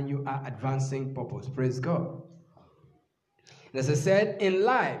purpose and you are advancing purpose. Praise God. As I said, in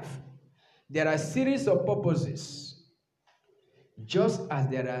life, there are a series of purposes, just as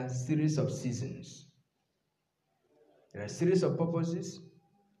there are a series of seasons. There are a series of purposes,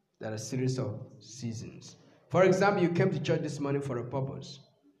 there are a series of seasons. For example, you came to church this morning for a purpose.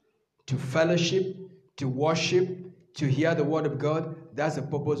 To fellowship, to worship, to hear the word of God. That's the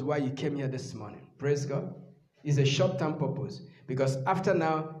purpose why you came here this morning. Praise God. It's a short-term purpose. Because after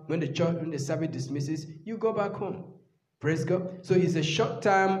now, when the service dismisses, you go back home. Praise God. So it's a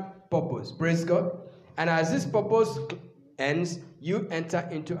short-term purpose. Praise God. And as this purpose ends, you enter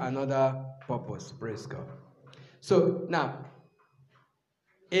into another purpose. Praise God. So now,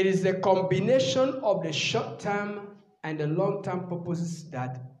 it is a combination of the short-term and the long-term purposes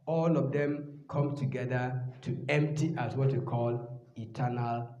that all of them come together to empty as what we call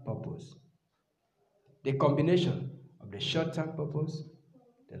eternal purpose. The combination of the short-term purpose,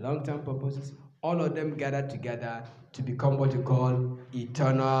 the long-term purposes, all of them gather together to become what we call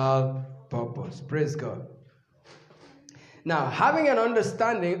eternal purpose. Praise God. Now, having an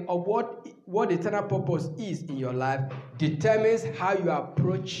understanding of what eternal purpose is in your life determines how you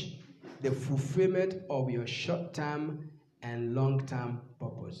approach the fulfillment of your short-term and long-term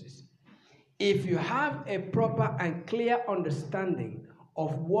purposes. If you have a proper and clear understanding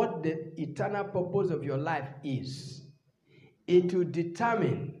of what the eternal purpose of your life is, it will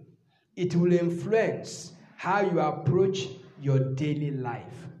determine, it will influence how you approach your daily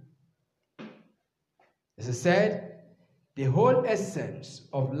life. As I said, the whole essence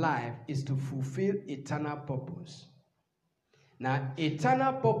of life is to fulfill eternal purpose. Now,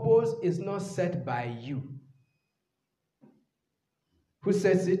 eternal purpose is not set by you. Who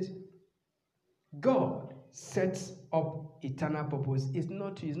sets it? God sets up eternal purpose. It's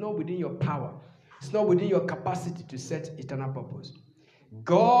not within your power. It's not within your capacity to set eternal purpose.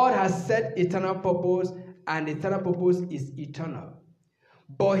 God has set eternal purpose, and eternal purpose is eternal.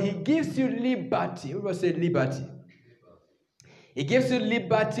 But He gives you liberty. We will say liberty. He gives you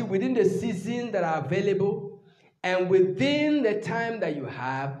liberty within the seasons that are available and within the time that you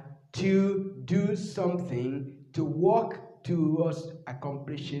have to do something to work towards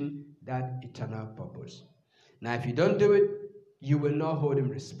accomplishing that eternal purpose. Now, if you don't do it, you will not hold him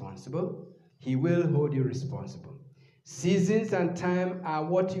responsible. He will hold you responsible. Seasons and time are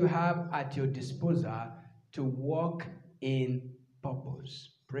what you have at your disposal to walk in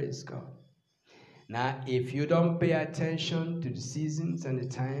purpose. Praise God. Now, if you don't pay attention to the seasons and the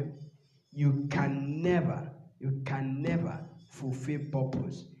time, you can never fulfill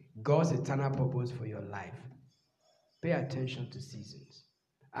purpose, God's eternal purpose for your life. Pay attention to seasons.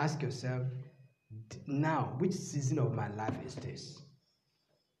 Ask yourself, now, which season of my life is this?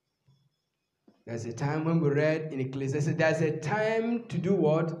 There's a time when we read in Ecclesiastes, there's a time to do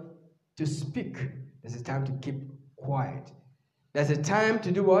what? To speak. There's a time to keep quiet. There's a time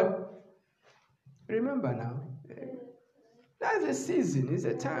to do what? Remember now. That's a season. It's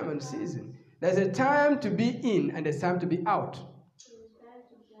a time and season. There's a time to be in and there's time to be out.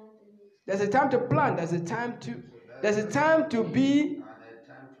 There's a time to plant. There's a time to be.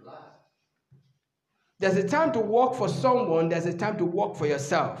 There's a time to work for someone. There's a time to work for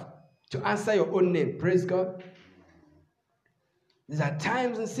yourself. To answer your own name. Praise God. These are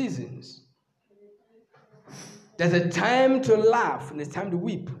times and seasons. There's a time to laugh and there's time to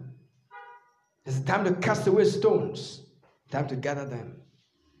weep. There's a time to cast away stones. Time to gather them.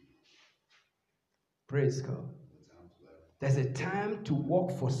 Praise God. There's a time to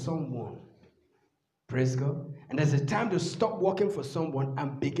work for someone. Praise God. And there's a time to stop working for someone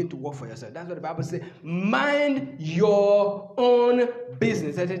and begin to work for yourself. That's what the Bible says. Mind your own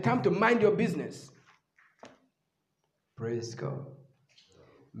business. There's a time to mind your business. Praise God.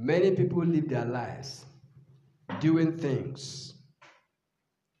 Many people live their lives doing things,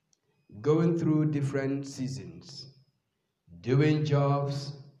 going through different seasons, doing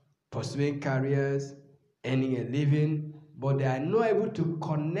jobs, pursuing careers, earning a living, but they are not able to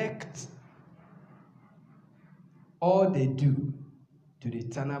connect all they do to the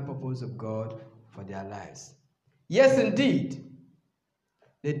eternal purpose of God for their lives. Yes, indeed,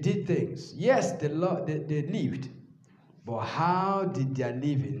 they did things. Yes, they lived. But how did their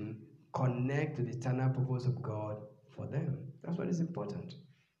living connect to the eternal purpose of God for them? That's what is important.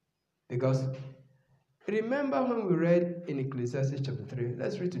 Because remember when we read in Ecclesiastes chapter 3,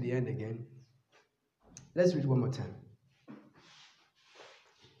 let's read to the end again. Let's read one more time.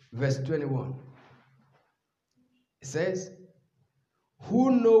 Verse 21. It says,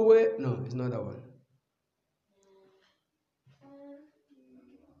 who knoweth, no, it's not that one.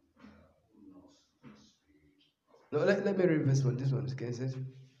 No, let me read verse 1. This one, okay, it says,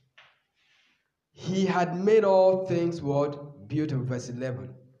 he had made all things what? Beautiful, verse 11.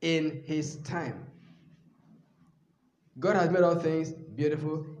 In his time. God has made all things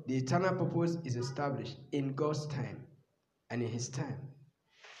beautiful. The eternal purpose is established in God's time and in his time.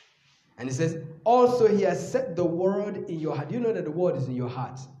 And it says, also he has set the word in your heart. Do you know that the word is in your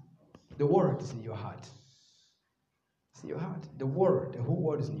heart? The word is in your heart. It's in your heart. The word, the whole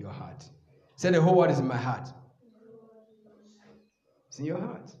word is in your heart. Say, the whole word is in my heart. It's in your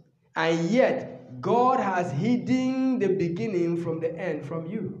heart. And yet, God has hidden the beginning from the end from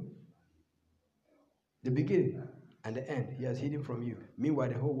you. The beginning and the end, he has hidden from you. Meanwhile,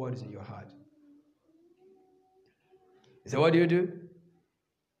 the whole word is in your heart. So what do?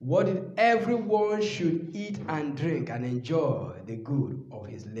 What did everyone should eat and drink and enjoy the good of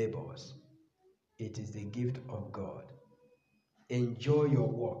his labors? It is the gift of God. Enjoy your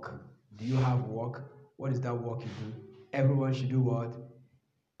work. Do you have work? What is that work you do? Everyone should do what?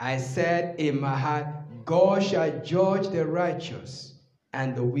 I said in my heart, God shall judge the righteous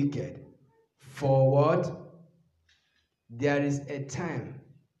and the wicked. For what? There is a time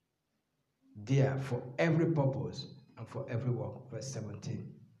there for every purpose and for every work. Verse 17.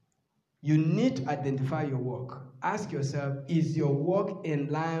 You need to identify your work. Ask yourself, is your work in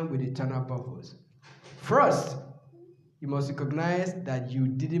line with eternal purpose? First, you must recognize that you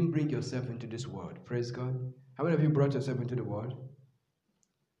didn't bring yourself into this world. Praise God. How many of you brought yourself into the world?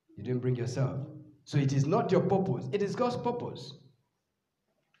 You didn't bring yourself. So it is not your purpose. It is God's purpose.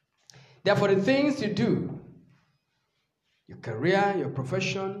 Therefore, the things you do, your career, your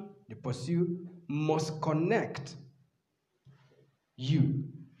profession, the pursuit, must connect you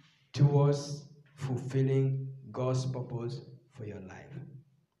towards fulfilling God's purpose for your life.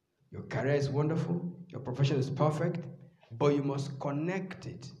 Your career is wonderful, your profession is perfect, but you must connect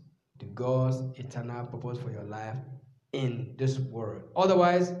it to God's eternal purpose for your life in this world.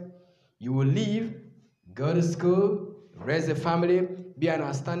 Otherwise, you will leave, go to school, raise a family, be an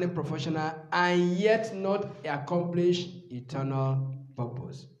outstanding professional, and yet not accomplish eternal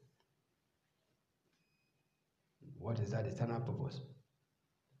purpose. What is that eternal purpose?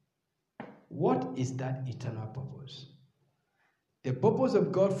 What is that eternal purpose? The purpose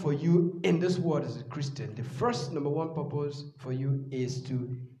of God for you in this world as a Christian, the first number one purpose for you is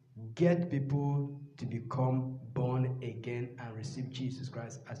to get people to become born again and receive Jesus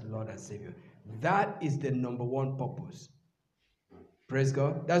Christ as Lord and Savior. That is the number one purpose. Praise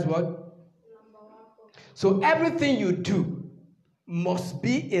God. That's what? Number one purpose. So everything you do must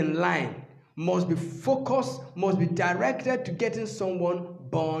be in line, must be focused, must be directed to getting someone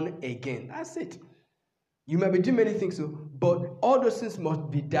born again. That's it. You may be doing many things, but all those things must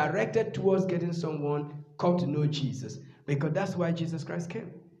be directed towards getting someone come to know Jesus, because that's why Jesus Christ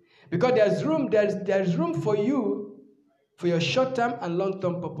came. Because there's room for you, for your short-term and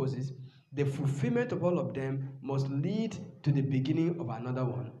long-term purposes. The fulfillment of all of them must lead to the beginning of another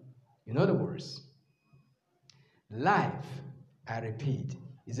one. In other words, life, I repeat,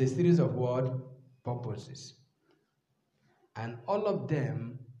 is a series of what? Purposes. And all of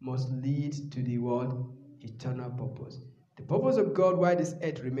them must lead to the what? Eternal purpose. The purpose of God why this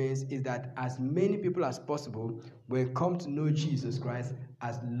earth remains is that as many people as possible will come to know Jesus Christ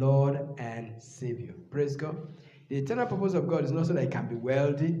as Lord and Savior. Praise God. The eternal purpose of God is not so that it can be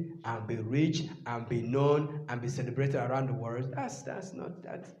wealthy and be rich and be known and be celebrated around the world. That's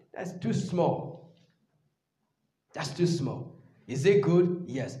too small. That's too small. Is it good?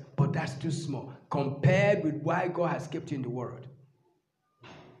 Yes, but that's too small compared with why God has kept you in the world.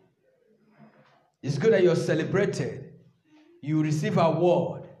 It's good that you're celebrated. You receive an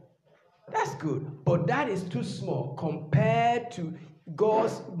award. That's good. But that is too small compared to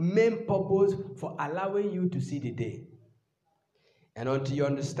God's main purpose for allowing you to see the day. And until you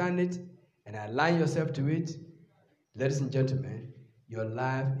understand it and align yourself to it, ladies and gentlemen, your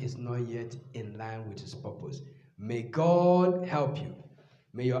life is not yet in line with His purpose. May God help you.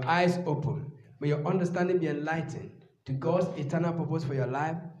 May your eyes open. May your understanding be enlightened to God's eternal purpose for your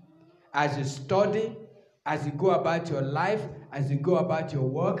life. As you study, as you go about your life, as you go about your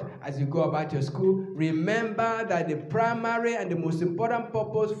work, as you go about your school, remember that the primary and the most important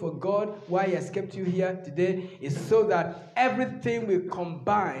purpose for God, why He has kept you here today, is so that everything will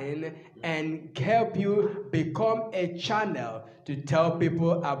combine and help you become a channel to tell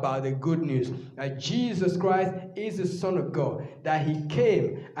people about the good news. That Jesus Christ is the Son of God, that He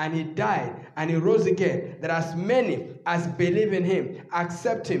came and He died and He rose again, that as many as believe in Him,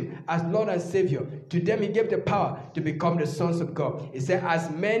 accept Him as Lord and Savior, to them He gave the power to become the sons of God. He said,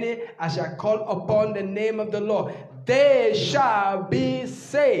 as many as shall call upon the name of the Lord, they shall be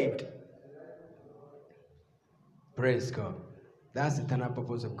saved. Praise God. That's the eternal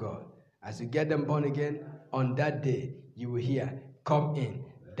purpose of God. As you get them born again, on that day, you will hear, come in,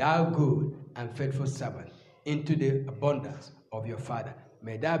 thou good and faithful servant, into the abundance of your Father.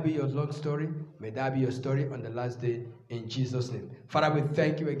 May that be your long story. May that be your story on the last day, in Jesus' name. Father, we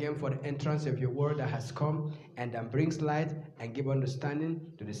thank you again for the entrance of your word that has come and that brings light and give understanding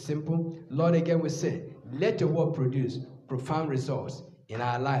to the simple. Lord, again we say, let your word produce profound results in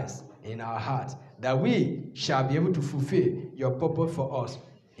our lives, in our hearts, that we shall be able to fulfill your purpose for us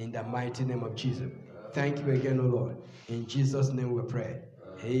in the mighty name of Jesus. Thank you again, O Lord. In Jesus' name we pray.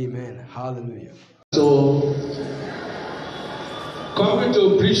 Amen. Hallelujah. So, coming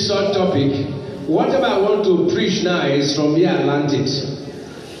to preach such topic, whatever I want to preach now is from here I learned it.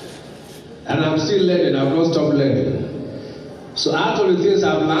 And I'm still learning, I've not stopped learning. So out of the things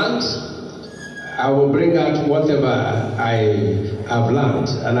I've learned, I will bring out whatever I have learned.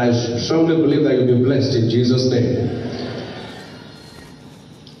 And I strongly believe that you'll be blessed in Jesus' name.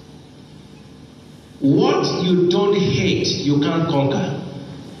 What you don't hate, you can't conquer.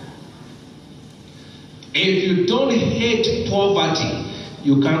 If you don't hate poverty,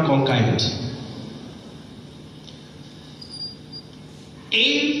 you can't conquer it.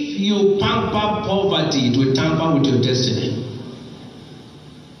 If you pamper poverty, it will tamper with your destiny.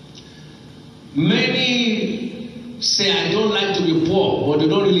 Many say, I don't like to be poor, but they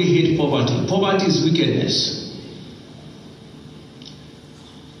don't really hate poverty. Poverty is wickedness.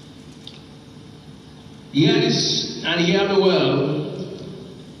 Hear this and hear me well.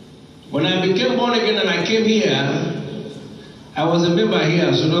 When I became born again and I came here, I was a member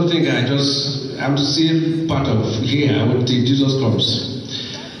here, so don't think I'm still part of here until Jesus comes.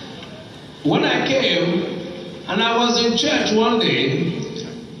 When I came, and I was in church one day,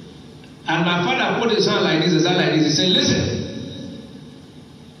 and my father put his hand like this, he said, listen,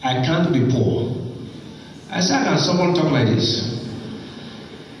 I can't be poor. I said, can someone talk like this?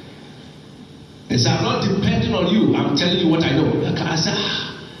 He said, I'm not depending on you, I'm telling you what I know. I said,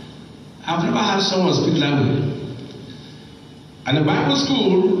 I've never had someone speak that way. And the Bible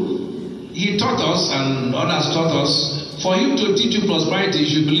school, he taught us and others taught us, for him to teach you prosperity, you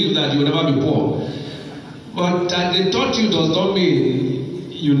should believe that you will never be poor. But that they taught you does not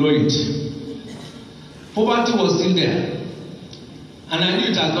mean you know it. Poverty was still there. And I knew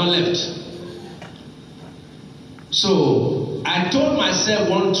it had not left. So I told myself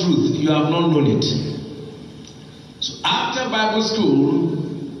one truth: you have not known it. So after Bible school,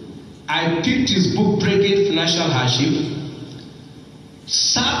 I picked his book, Breaking Financial Hardship,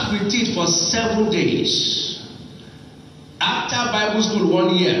 sat with it for 7 days. After Bible school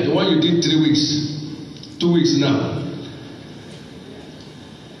 1 year, the one you did 3 weeks, 2 weeks now.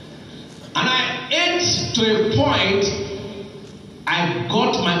 And I ate to a point I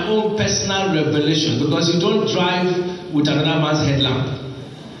got my own personal revelation, because you don't drive with another man's headlamp.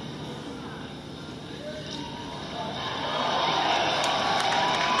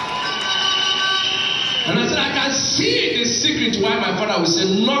 And I said, I can see the secret why my father would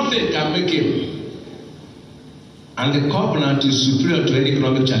say nothing can make him. And the covenant is superior to any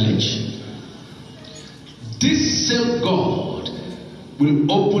economic challenge. This same God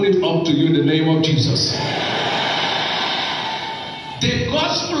will open it up to you in the name of Jesus. The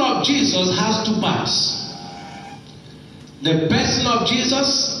gospel of Jesus has two parts: the person of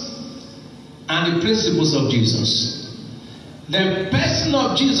Jesus and the principles of Jesus. The person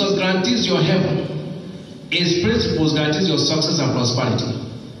of Jesus guarantees your heaven. His principles guarantees your success and prosperity.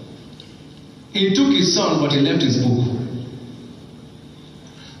 He took his son, but he left his book.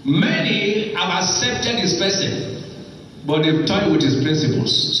 Many have accepted his person, but they've toyed with his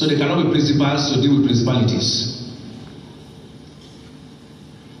principles, so they cannot be principals to deal with principalities.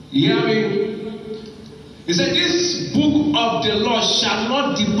 You hear me? He said, this book of the law shall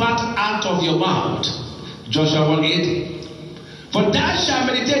not depart out of your mouth. Joshua 1:8. For thou shalt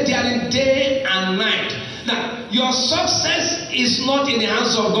meditate therein day and night. Now, your success is not in the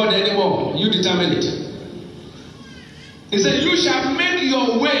hands of God anymore. You determine it. He said, you shall make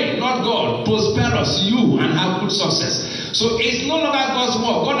your way, not God, prosperous, you, and have good success. So it's no longer God's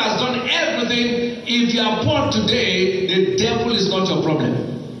work. God has done everything. If you are poor today, the devil is not your problem.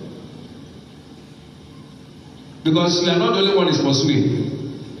 Because you are not the only one is pursuing.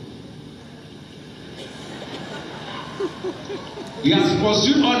 He has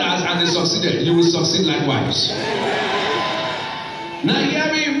pursued others and they succeeded. You will succeed likewise. Now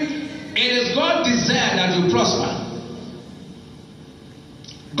hear me. It is God's desire that you prosper.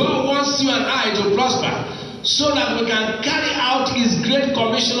 God wants you and I to prosper so that we can carry out his great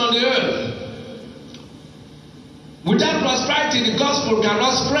commission on the earth. Without prosperity, the gospel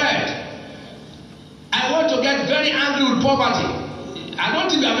cannot spread. I want to get very angry with poverty. I don't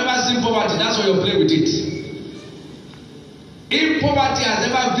think you have ever seen poverty. That's why you're playing with it. If poverty has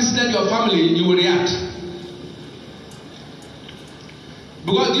ever visited your family, you will react.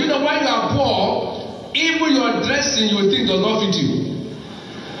 Because you know, when you are poor, even your dressing you will think does not fit you.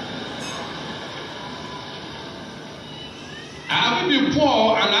 I will be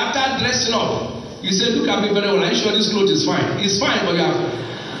poor, and after dressing up, you say, look at me very well. Are you sure this clothes is fine? It's fine, but you have.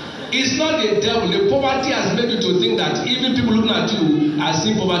 It's not the devil. The poverty has made you to think that even people looking at you are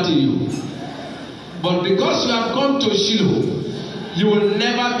seeing poverty in you. But because you have come to Shiloh, you will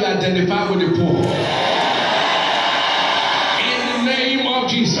never be identified with the poor. In the name of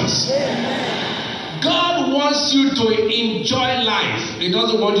Jesus. God wants you to enjoy life. He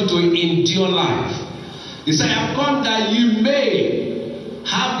doesn't want you to endure life. He said, I have come that you may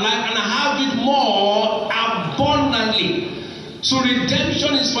have life and have it more abundantly. So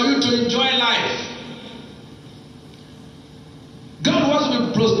redemption is for you to enjoy life. God wants to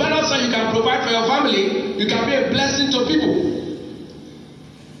be prosperous so you can provide for your family. You can be a blessing to people.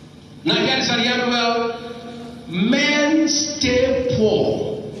 Now hear this and hear me well. Men stay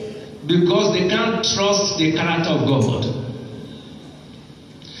poor because they can't trust the character of God.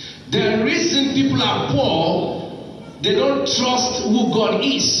 The reason people are poor, they don't trust who God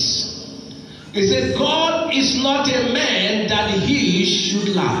is. He said, God is not a man that he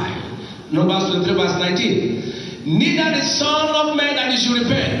should lie. Numbers 23 verse 19. Neither the Son of Man that he should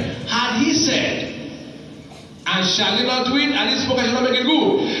repent. Had he said, and shall he not do it, and he spoke and shall not make it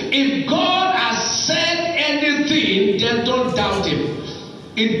good. If God has said anything, then don't doubt him.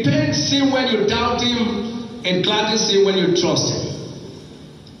 It pains him when you doubt him, it gladdens him when you trust him.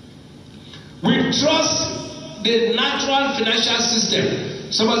 We trust the natural financial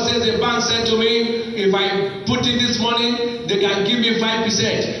system. Someone says the bank said to me, if I put in this money, they can give me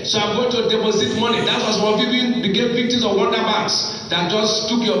 5%. So I'm going to deposit money. That was what people became victims of wonder banks that just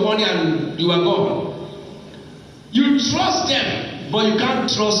took your money and you are gone. You trust them, but you can't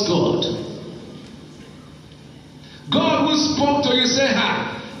trust God. God who spoke to you said,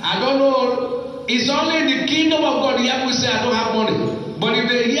 I don't know. It's only in the kingdom of God here we say I don't have money. But if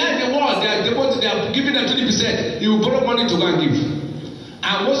they hear the word, they are giving them 20%, you will borrow money to go and give.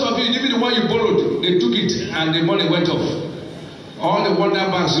 And most of you, even the one you borrowed, they took it and the money went off. All the wonder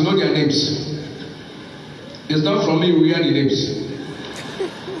banks, you know their names. It's not from me, we hear the names.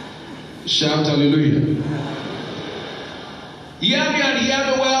 Shout hallelujah. Hear me and hear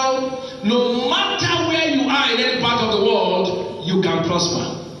me well. No matter where you are in any part of the world, you can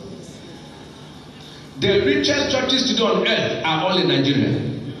prosper. The richest churches today on earth are all in Nigeria.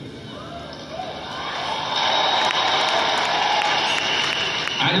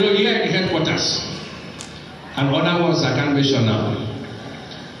 I know here in the headquarters. And other ones I can't mention now.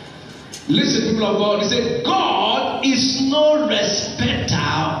 Listen, people of God, he said, God is no respecter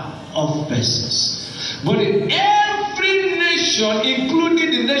of persons. But in every nation,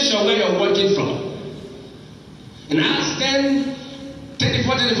 including the nation where you're working from. In Acts 10,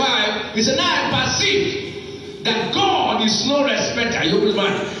 34, 35, he said, now I perceive that God is no respecter, you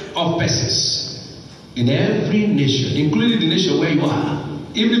man, of persons. In every nation, including the nation where you are,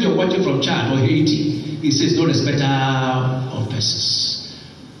 even if you're working from Chad or Haiti, he says no respecter of persons.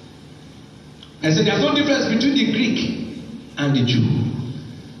 And so there's no difference between the Greek and the Jew.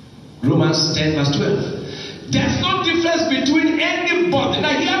 Romans 10 verse 12. There's no difference between anybody.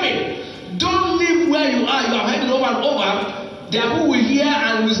 Now hear me. Don't live where you are. You have heard it over and over. There are people will hear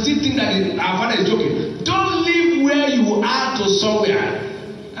and will still think that our father is joking. Don't live where you are to somewhere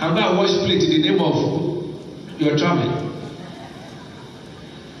and go and wash plate in the name of your traveling.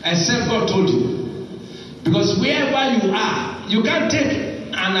 Except God told you. Because wherever you are, you can't take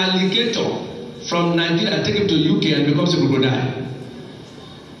an alligator from Nigeria and take him to UK and become a crocodile.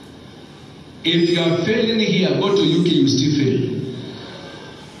 If you are failing here, go to UK, you still fail.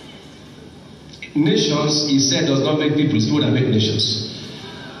 Nations, he said, does not make people, it's people that make nations.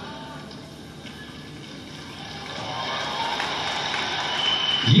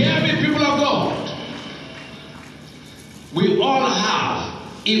 Hear me, people of God. We all have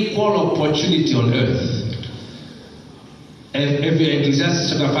equal opportunity on earth. Ecclesiastes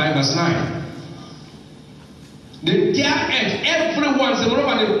chapter 5 verse 9. The dear earth, everyone,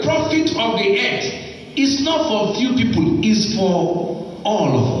 the profit of the earth is not for few people, it's for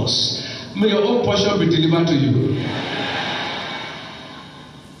all of us. May your own portion be delivered to you.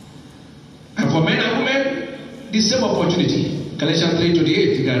 And for men and women, the same opportunity. Galatians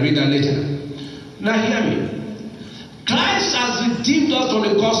 3:28, you can read that later. Now hear me. Christ has redeemed us from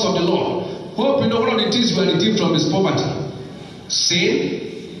the curse of the law. Hope you know one of the things we are redeemed from is poverty. Sin,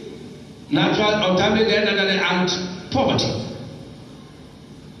 natural, untimely death, and poverty.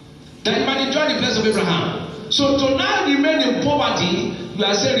 That you might enjoy the blessing of Abraham. So to now remain in poverty, you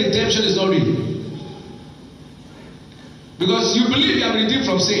are saying redemption is not real. Because you believe you have redeemed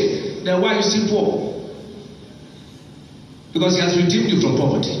from sin, then why are you still poor? Because he has redeemed you from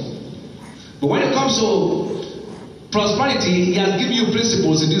poverty. But when it comes to prosperity, he has given you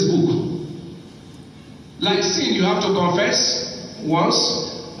principles in this book. Like sin, you have to confess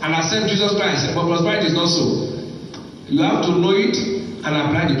once and accept Jesus Christ. But prosperity is not so. You have to know it and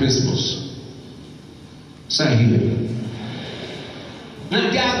apply the principles. Say here.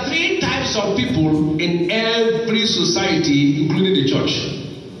 Now there are three types of people in every society, including the church.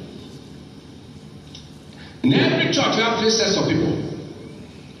 In every church, you have three sets of people.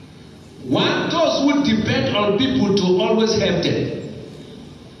 One, those who depend on people to always help them.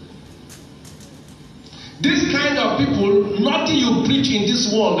 This kind of people, nothing you preach in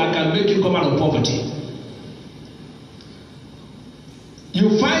this world that can make you come out of poverty.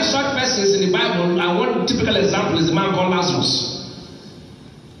 You find such persons in the Bible, and one typical example is a man called Lazarus.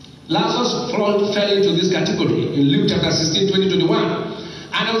 Lazarus fell into this category in Luke chapter 16,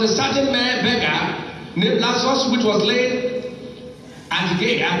 20-21. And there was a certain beggar named Lazarus, which was laid at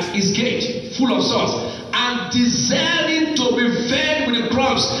his gate, full of sores, and desiring to be fed with the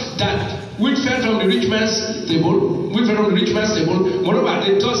crumbs which fell from the rich man's table. Moreover,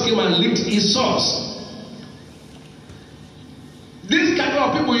 the dogs came and licked his sores. This kind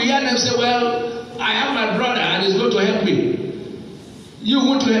of people, you hear them say, well, I have my brother and he's going to help me. You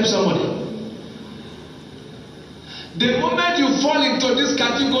want to help somebody. The moment you fall into this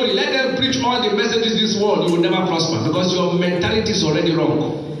category, let them preach all the messages in this world, you will never prosper because your mentality is already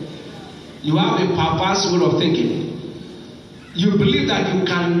wrong. You have a perverse way of thinking. You believe that you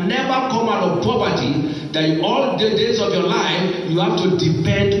can never come out of poverty, that in all the days of your life, you have to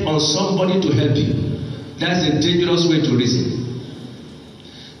depend on somebody to help you. That's a dangerous way to reason.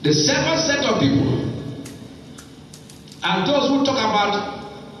 The second set of people are those who talk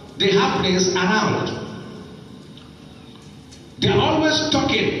about the happenings around. They are always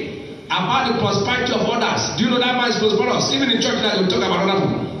talking about the prosperity of others. Do you know that man is prosperous? Even in church now, they talk about other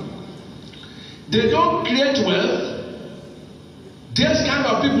people. They don't create wealth. These kind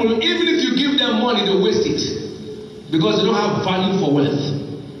of people, even if you give them money, they waste it because they don't have value for wealth.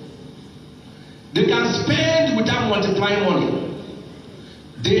 They can spend without multiplying money.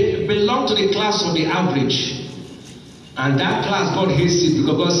 They belong to the class of the average. And that class, God hates it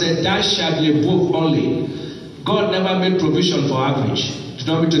because God said, "That shall be above only." God never made provision for average.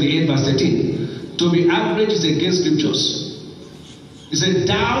 Deuteronomy 28 verse 13. To be average is against scriptures. He said,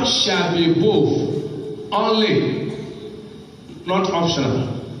 "Thou shalt be above only," not optional.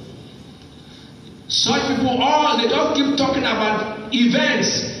 Such people, they don't keep talking about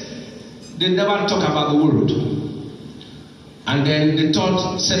events. They never talk about the world. And then the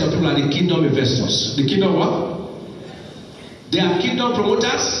third set of people are the kingdom investors. The kingdom what? They are kingdom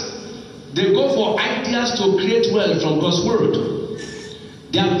promoters. They go for ideas to create wealth from God's word.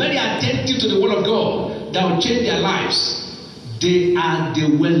 They are very attentive to the word of God that will change their lives. They are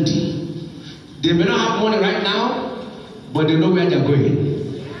the wealthy. They may not have money right now, but they know where they are going.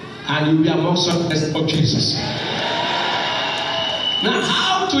 And you'll be amongst us of Jesus. Now,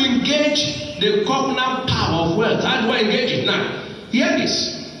 how to engage the covenant power of wealth? How do I engage it? Now, hear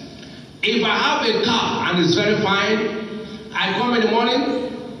this. If I have a car and it's very fine, I come in the morning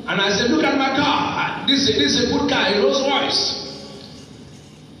and I say, "Look at my car. This is a good car, a Rolls Royce.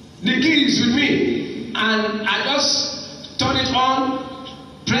 The key is with me." And I just turn it on,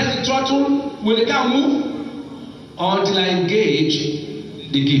 press the throttle, will the car move? Until I engage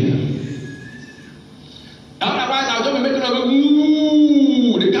the gear. Otherwise, I'll just be making a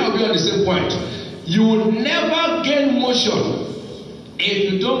woo, the car will be on the same point. You will never gain motion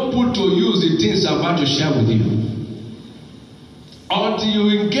if you don't put to use the things I'm about to share with you. Until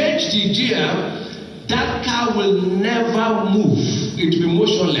you engage the gear, that car will never move. It will be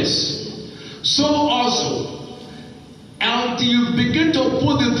motionless. So also, until you begin to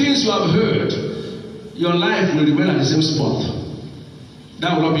put the things you have heard, your life will remain at the same spot.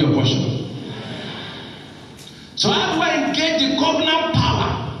 That will not be your portion. So how do I engage the covenant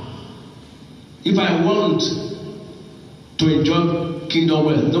power if I want to enjoy kingdom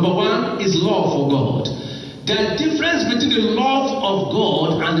wealth? Number one is love for God. There is a difference between the love of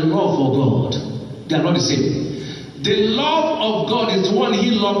God and the love for God. They are not the same. The love of God is the one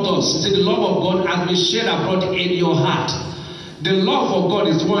He loved us. He said the love of God has been shed abroad in your heart. The love of God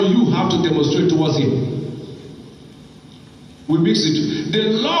is the one you have to demonstrate towards Him. We mix it. The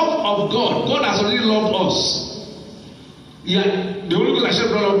love of God, God has already loved us. Yeah, the Holy Ghost has shed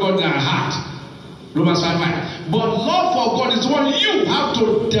blood of God in our heart. Romans 5:5. But love for God is the one you have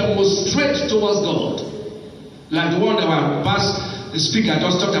to demonstrate towards God. Like the one that our past speaker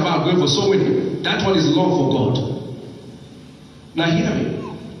just talked about, going for so many. That one is love for God. Now hear me.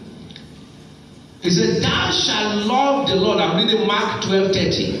 He said, "Thou shalt love the Lord." I'm reading Mark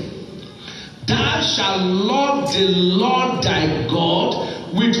 12:30. "Thou shalt love the Lord thy God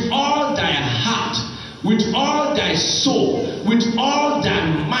with all thy heart, with all thy soul, with all thy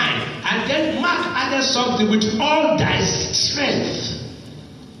mind." And then Mark added something, "with all thy strength."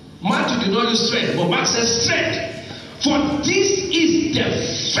 Matthew did not use strength, but Mark says strength. For this is the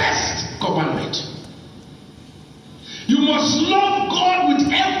first commandment. You must love God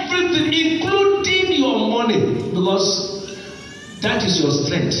with everything, including your money, because that is your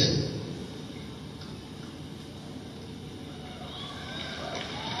strength.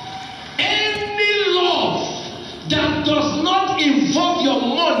 Any love that does not involve your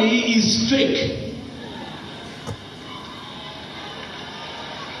money is fake.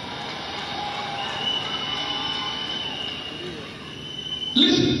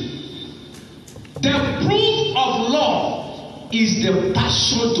 Listen, the proof of love is the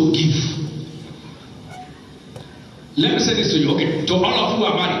passion to give. Let me say this to you, okay? To all of you who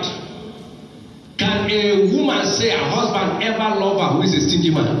are married, can a woman say her husband ever love her who is a stingy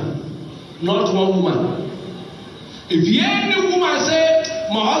man? Not one woman. If any woman say,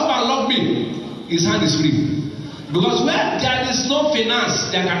 "My husband love me," his hand is free. Because where there is no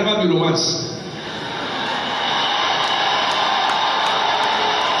finance, there can never be romance.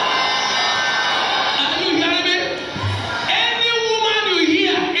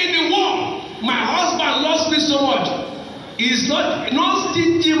 He's not no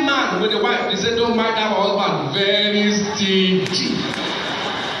stingy man with the wife. He said, "Don't mind that husband, very stingy."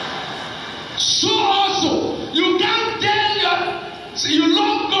 So also, you can't tell you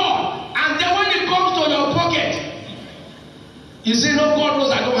love God, and then when it comes to your pocket, you say, "No, God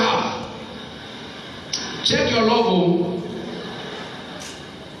knows I don't have." Check your love home.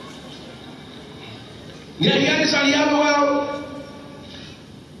 Yeah, hear this and hear me well.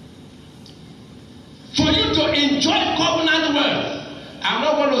 For you to enjoy covenant wealth. I'm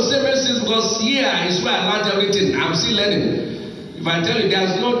not going to say many things because here is where I learned everything. I'm still learning. If I tell you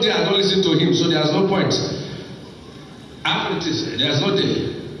there's no day I don't listen to him, so there's no point. After this, there's no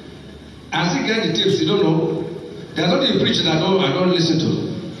day. I still get the tips, you don't know. There's nothing you preach that I don't listen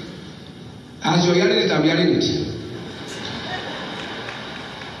to. As you're hearing it, I'm hearing it.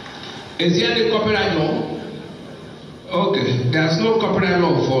 Is there any copyright law? Okay, there's no copyright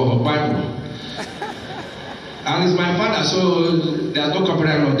law for Bible. And it's my father, so there's no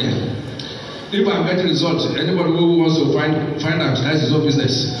copyright law there. If I'm getting results, anybody who wants to find out, that's his own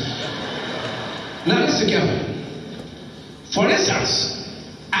business. Now listen carefully. For instance,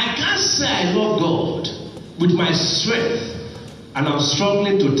 I can't say I love God with my strength and I'm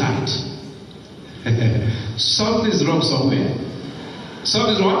struggling to tithe. Something is wrong somewhere.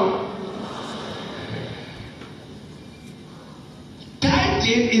 Something is wrong.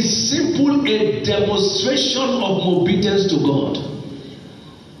 Tithing is simple a demonstration of obedience to God,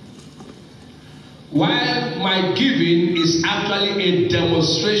 while my giving is actually a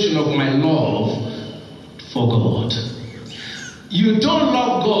demonstration of my love for God. You don't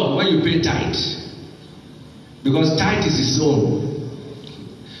love God when you pay tithe, because tithe is his own.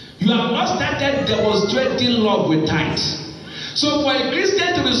 You have not started demonstrating love with tithe. So for a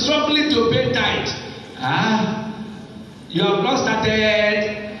Christian to be struggling to pay tithe, you have not started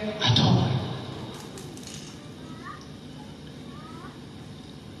at all.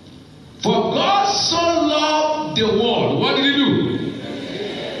 For God so loved the world. What did he do?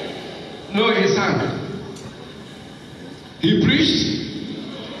 No, he sang. He preached.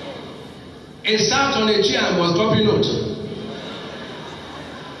 He sat on a chair and was copying notes.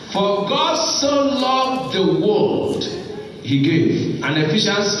 For God so loved the world, he gave. And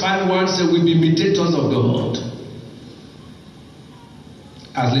Ephesians 5:1 says, we be imitators of God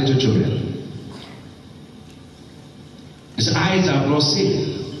as little children. His eyes have not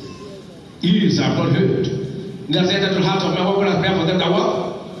seen, ears have not heard. Neither said that the heart of man, what will I pray for them that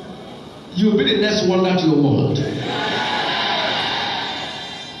what? You will be the next wonder to your world.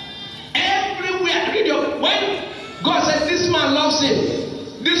 Everywhere, read your, when God said, this man loves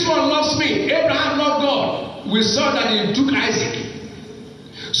him, this one loves me, Abraham loved God, we saw that he took Isaac.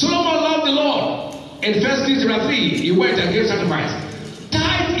 Solomon loved the Lord. In 1 Kings 3, he went and gave sacrifice.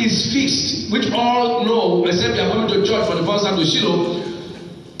 Tithe is fixed, which all know, except you are coming to church for the first time to Shiloh.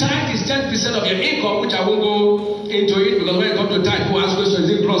 Tithe is 10% of your income, which I won't go into it, because when you come to tithe, who asks questions,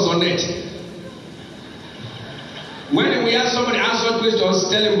 is it gross or net? When we have somebody answer questions,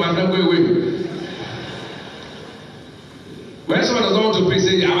 tell him, I'm not going away. When someone doesn't want to pay,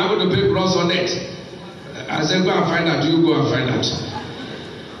 say, am I going to pay gross or net? I said, go and find out. You go and find out.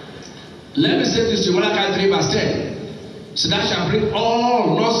 Let me say this to Malachi 3 verse 10. So that shall bring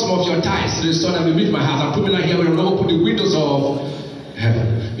all, not some of your tithes to the store that will meet my house. And put me down here when I'm going to open the windows of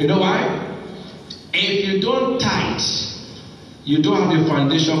heaven. You know why? If you don't tithe, you don't have a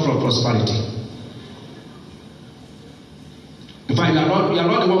foundation for prosperity. In fact, you are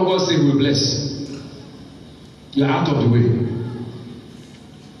not the one God said will bless. You are out of the way.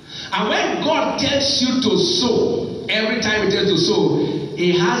 And when God tells you to sow, every time he tells you to sow,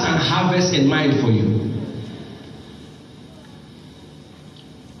 he has an harvest in mind for you.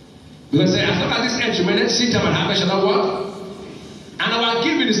 Because as long as this earth remaineth, seed time and harvest shall not work. And our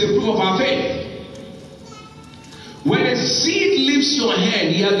giving is a proof of our faith. When a seed leaves your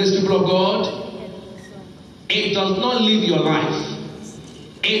hand, hear this, people of God, it does not leave your life.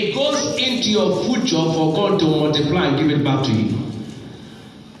 It goes into your future for God to multiply and give it back to you.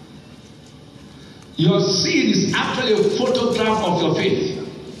 Your seed is actually a photograph of your faith.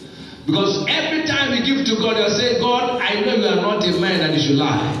 Because every time you give to God, you say, God, I know you are not a man that you should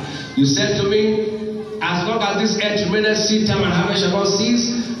lie. You said to me, as long as this earth remaineth, seed time and harvest shall not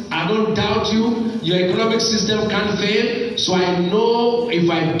cease. I don't doubt you. Your economic system can't fail. So I know if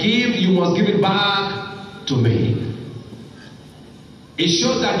I give, you must give it back to me. It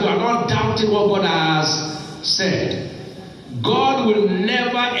shows that you are not doubting what God has said. God will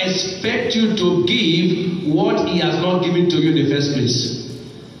never expect you to give what he has not given to you in the first place.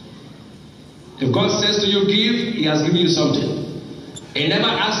 If God says to you, give, he has given you something. He never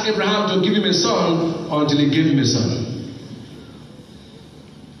asked Abraham to give him a son until he gave him a son.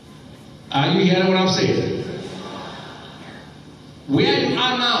 Are you hearing what I'm saying? Where you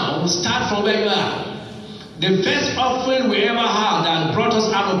are now, start from where you are. The first offering we ever had that brought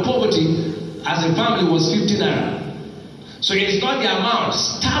us out of poverty as a family was 15 naira. So it's not the amount.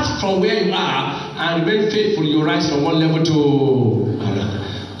 Start from where you are and remain faithful. You rise from one level to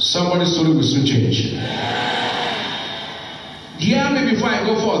another. Somebody's story will soon change. Hear me before I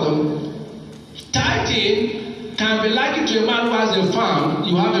go further. Tithing can be likened to a man who has a farm.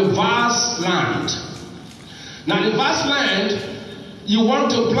 You have a vast land. Now the vast land, you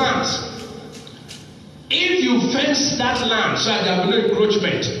want to plant. If you fence that land so that there will be no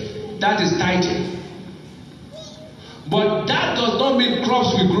encroachment, that is tithing. But that does not mean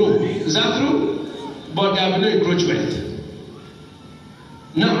crops will grow. Is that true? But there will be no encroachment.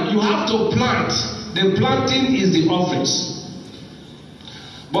 Now you have to plant. The planting is the offerings.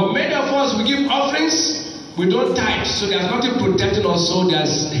 But many of us, we give offerings, we don't tithe, so there's nothing protecting us, so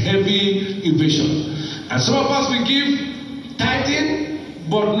there's heavy invasion. And some of us, we give tithing,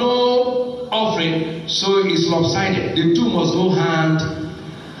 but no offering, so it's lopsided. The two must go hand in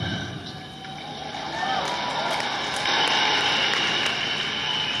hand.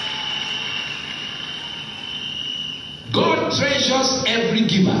 God treasures every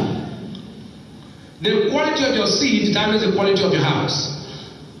giver. The quality of your seed determines the quality of your house.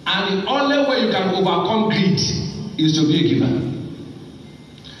 And the only way you can overcome greed is to be a giver.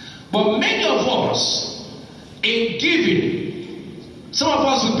 But many of us, in giving, some of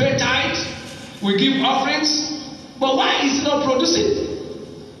us will pay tithe, we give offerings, but why is it not producing?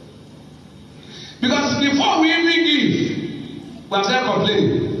 Because before we even give, we have started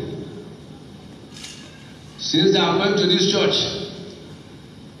complaining. Since I went to this church,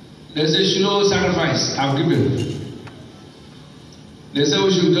 they say Shiloh sacrifice, I've given. They say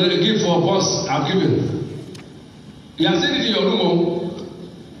we should give for a bus, I've given. You have seen it in your room.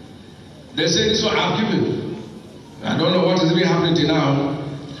 They say this one, I've given. I don't know what is really happening till now.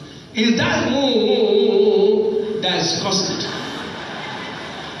 Is that that is causing it?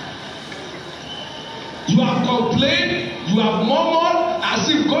 You have complained, you have murmured as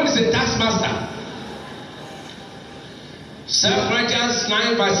if God is a taskmaster. 2 Corinthians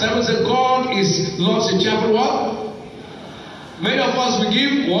 9:7 says God loves a cheerful what? Many of us we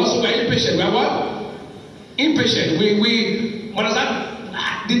give, we also are impatient. We are what? Impatient. We understand?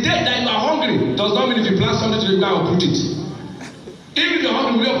 The day that you are hungry does not mean if you plant something to the ground or put it. Even if you are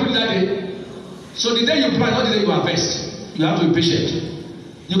hungry, will you put it that day? So the day you plant, not the day you harvest. You have to be patient.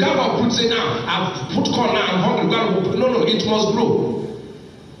 You can't put say now, I've put corn now, I'm hungry. No, it must grow.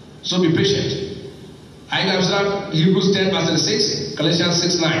 So be patient. I can observe Hebrews 10:6, Galatians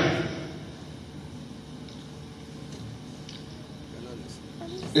 6:9.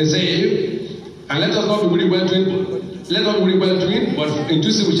 They say, and let us not be really well doing, but in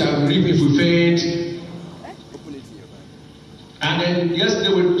due season we shall reap if we faint. And then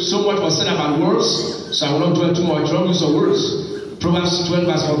yesterday so much was said about words, so I will not dwell too much on use of words. Proverbs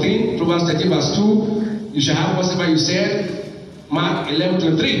 12:14, Proverbs 13:2, you shall have whatever you said. Mark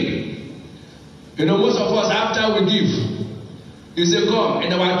 11:23. You know, most of us after we give, they say, come,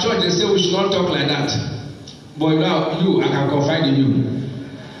 in our church they say we should not talk like that. But now I can confide in you.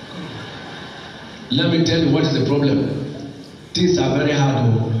 Let me tell you what is the problem. Things are very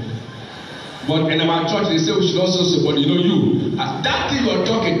hard. But in our church they say we should also say, but that thing you are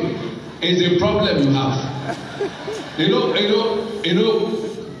talking is a problem you have. You know,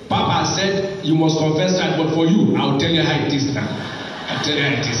 Papa said you must confess that, but for you, I'll tell you how it is now. I'll tell you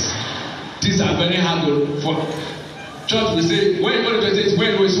how it is. Things are very hard for church. We say, when you go to this,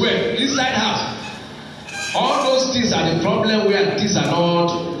 when we swear, inside house. All those things are the problem where things are not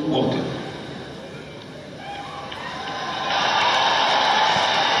working.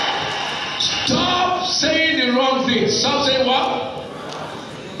 Stop saying the wrong thing. Stop saying what?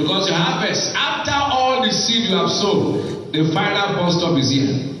 Because you harvest. After all the seed you have sown, the final bus stop is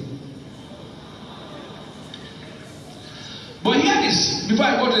here. But here is, before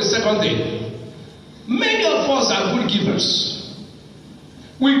I go to the second thing, many of us are good givers.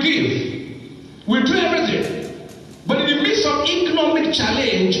 We give. We do everything. But in the midst of economic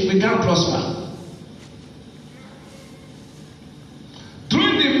challenge, we can't prosper.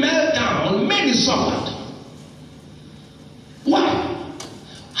 During the meltdown, many suffered. Why?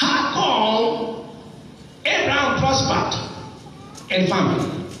 How come Abraham prospered in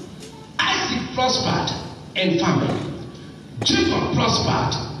famine? Isaac prospered in famine. Jacob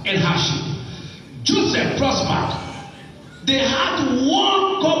prospered in hardship. Joseph prospered. They had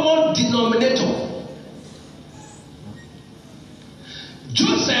one common denominator.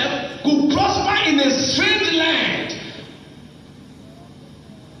 Joseph could prosper in a strange land.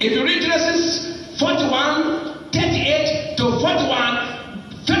 If you read Genesis 41:38 to 41,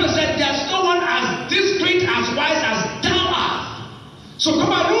 Pharaoh said, there's no one as discreet, as wise as thou art. So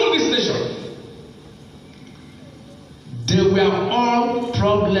come and rule this nation. They were all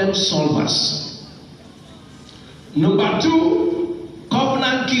problem solvers. Number two,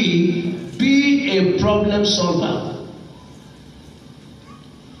 covenant key, be a problem solver.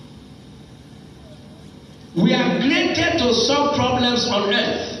 to solve problems on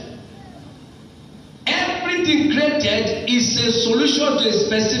earth. Everything created is a solution to a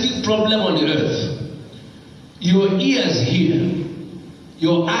specific problem on the earth. Your ears hear,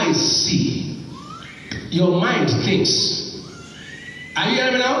 your eyes see, your mind thinks. Are you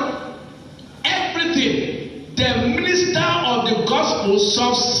hearing me now? Everything. The minister of the gospel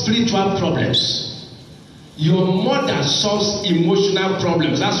solves spiritual problems. Your mother solves emotional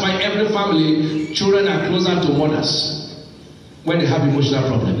problems. That's why every family, children are closer to mothers when they have emotional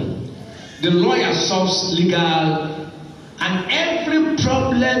problems. The lawyer solves legal, and every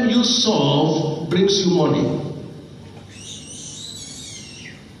problem you solve brings you money.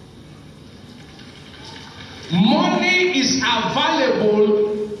 Money is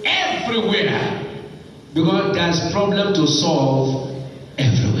available everywhere because there's problem to solve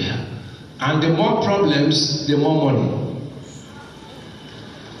everywhere. And the more problems, the more money.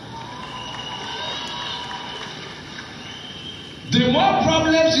 The more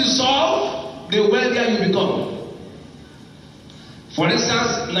problems you solve, the wealthier you become. For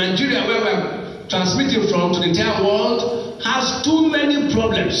instance, Nigeria, where we're transmitting from to the entire world, has too many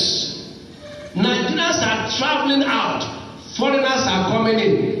problems. Nigerians are traveling out, foreigners are coming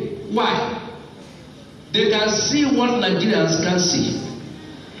in. Why? They can see what Nigerians can see.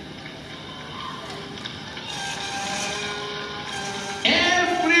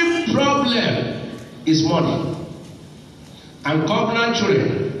 Every problem is money. And covenant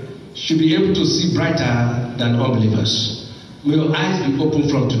children should be able to see brighter than unbelievers. May your eyes be open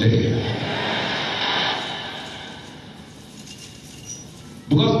from today.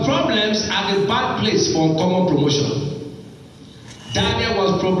 Because problems are the bad place for common promotion. Daniel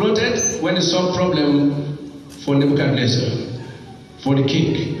was promoted when he solved problem for Nebuchadnezzar, for the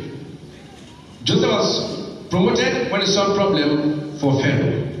king. Joseph was promoted when he solved problem for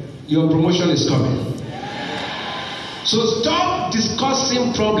Pharaoh. Your promotion is coming. So stop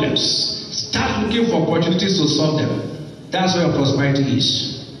discussing problems. Start looking for opportunities to solve them. That's where your prosperity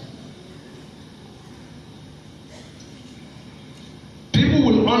is. People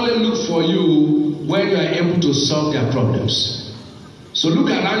will only look for you when you are able to solve their problems. So look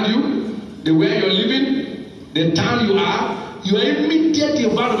around you, the way you're living, the town you are, your immediate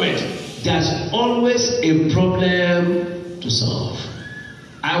environment. There's always a problem to solve.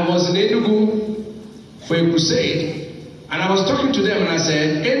 I was in Enugu for a crusade. And I was talking to them and I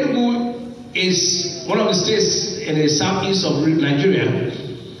said, Enugu is one of the states in the southeast of Nigeria.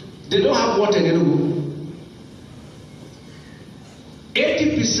 They don't have water in Enugu.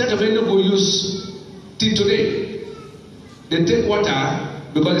 80% of Enugu use till today. They take water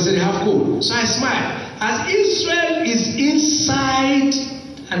because they say they have coal. So I smile. As Israel is inside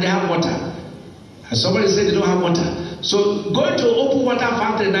and they have water. And somebody said they don't have water. So going to open water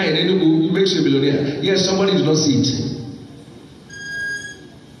factory now in Enugu makes you a millionaire. Yes, somebody did not see it.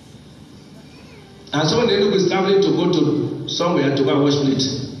 And someone in Enugu is traveling to go to somewhere to go and wash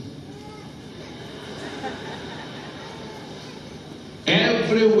plates.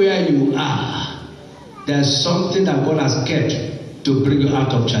 Everywhere you are, there's something that God has kept to bring you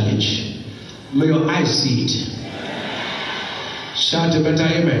out of challenge. May your eyes see it. Shout a better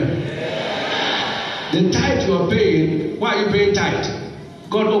amen. The tithe you are paying, why are you paying tithe?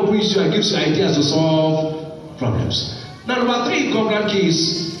 God opens you and gives you ideas to solve problems. Now, number 3 covenant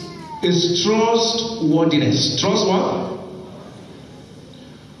keys is trustworthiness. Trust what?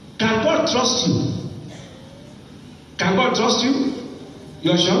 Can God trust you? Can God trust you?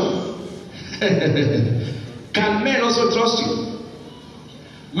 You're sure? Can men also trust you?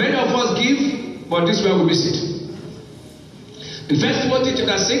 Many of us give, but this is where we miss it. In 1 Timothy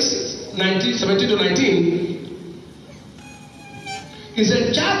chapter 6, 17 to 19, he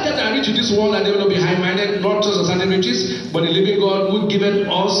said, "Just that are rich in this world, and they will not be high-minded, not trust in certain riches, but the living God who giveth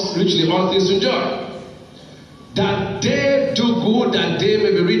us richly all things to enjoy. That they do good, that they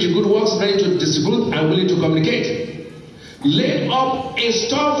may be rich in good works, ready to distribute and willing to communicate. Lay up a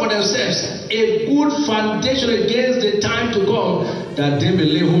store for themselves, a good foundation against the time to come, that they may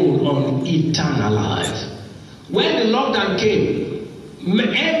lay hold on eternal life." When the lockdown came,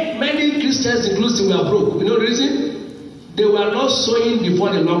 many Christians, inclusive, were broke. You know the reason? They were not sowing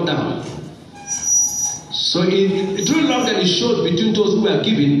before the lockdown. So during lockdown, it showed between those who were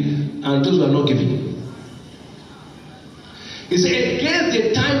giving and those who were not giving. He said, against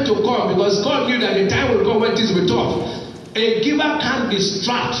the time to come, because God knew that the time will come when things will be tough. A giver can't be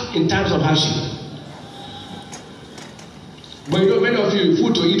strapped in times of hardship. But you know, many of you,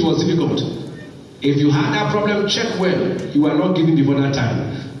 food to eat was difficult. If you had that problem, check well. You were not giving before that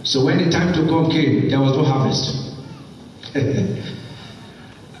time. So when the time to come came, there was no harvest. And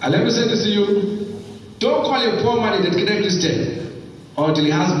let me say this to you. Don't call a poor man a dedicated Christian until he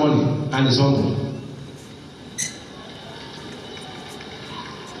has money and is hungry.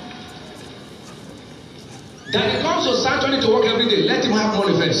 That he comes to sanctuary to work every day, let him have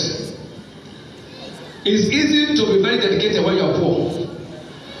money first. It's easy to be very dedicated when you're poor.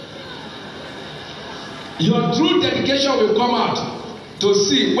 Your true dedication will come out to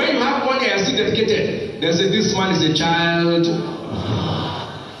see when you have money and still dedicated. They say this man is a child.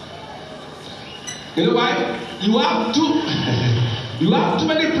 You know why? You have too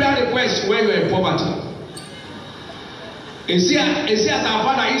many prayer requests when you're in poverty. You see as our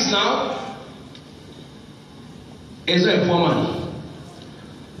father is now. He's not a poor man.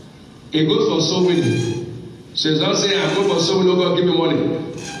 He goes for so many. So don't say I'm going for so many, oh God, give me money.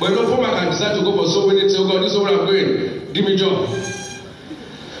 But no poor man can decide to go for so many and say, oh God, this is where I'm going. Give me a job.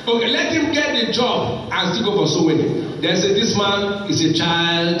 Okay, let him get the job and still go for so many. They say this man is a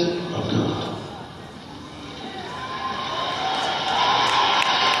child of God.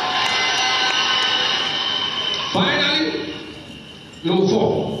 Finally, number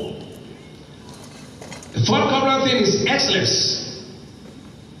 4. The fourth covenant thing is excellence.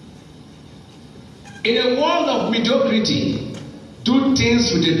 In a world of mediocrity, do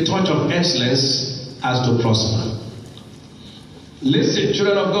things with a touch of excellence as to prosper. Listen,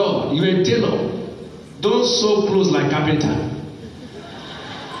 children of God, you're a tailor. Don't sew clothes like carpenter.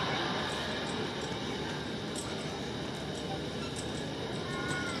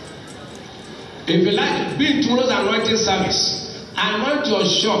 If you like, be in tomorrow's anointing service, anoint your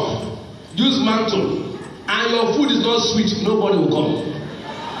shop, use mantle, and your food is not sweet, nobody will come.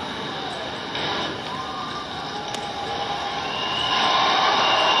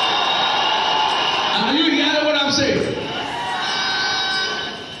 Are you hearing what I'm saying?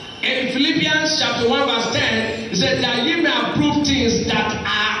 In Philippians chapter 1 verse 10, it said that ye may approve things that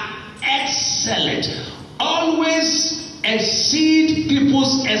are excellent. Always exceed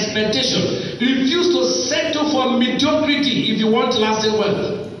people's expectation. Refuse to settle for mediocrity if you want lasting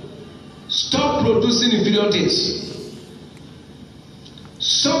wealth. Stop producing inferior things.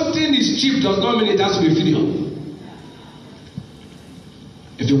 Something is cheap does not mean it has to be inferior.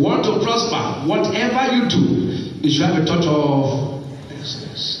 If you want to prosper, whatever you do, you should have a touch of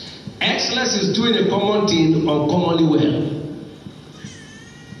excellence. Excellence is doing a common thing uncommonly well.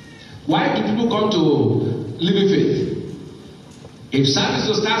 Why do people come to Living Faith? If service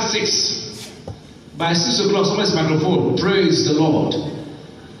will start 6, by 6 o'clock, somebody's microphone, praise the Lord.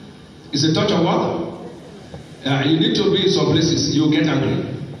 It's a touch of what? You need to be in some places, you'll get angry.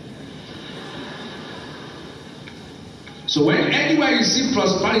 So when anywhere you see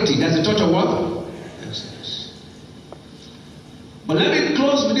prosperity, there's a touch of what? Excellence. But let me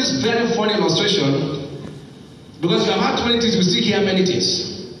close with this very funny illustration, because you have had 20 things, we see here many things.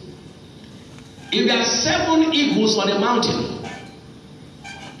 If there are 7 eagles on a mountain,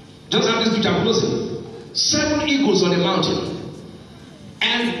 just have this picture closing. 7 eagles on a mountain,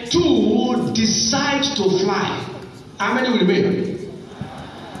 and 2 decide to fly. How many will remain?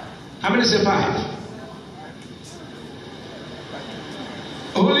 How many say 5?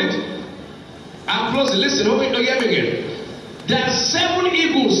 Hold it. I'm closing. Listen, hold it. Hear me again. There are 7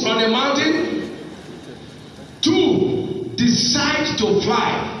 eagles on a mountain. 2 decide to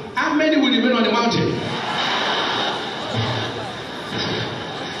fly. How many will remain on the mountain?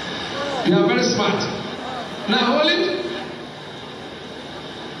 You are very smart. Now hold it.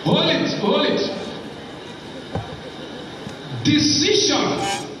 Hold it. Hold it. Decision.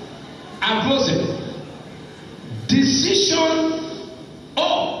 I'm closing. Decision.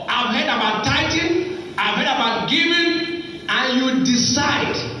 Oh, I've heard about tithing. I've heard about giving. And you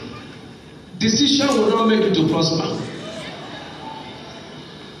decide. Decision will not make you to prosper.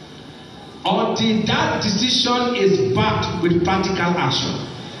 Until that decision is backed with practical action.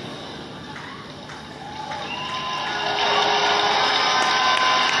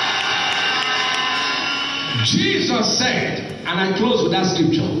 Jesus said, and I close with that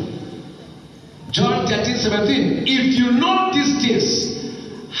scripture, John 13:17, if you know these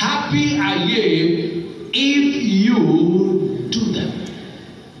things, happy are ye if you do them.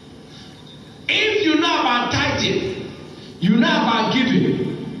 If you know about tithing, you know about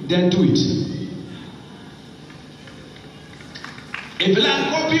giving, then do it. If you like,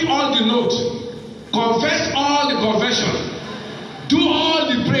 copy all the notes, confess all the confession, do all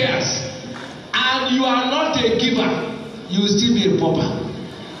the prayers, and you are not a giver, you will still be a pauper.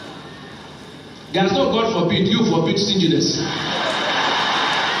 There is no God forbid, you forbid stinginess.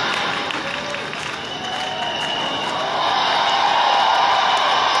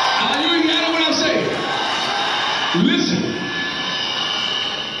 Are you hearing what I'm saying? Listen.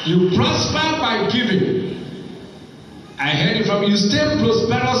 You prosper by giving. I heard it from you. Stay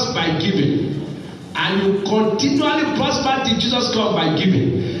prosperous by giving. And you continually prosper till Jesus comes by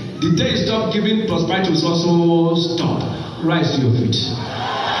giving. The day you stop giving, prosperity will also stop. Rise to your feet.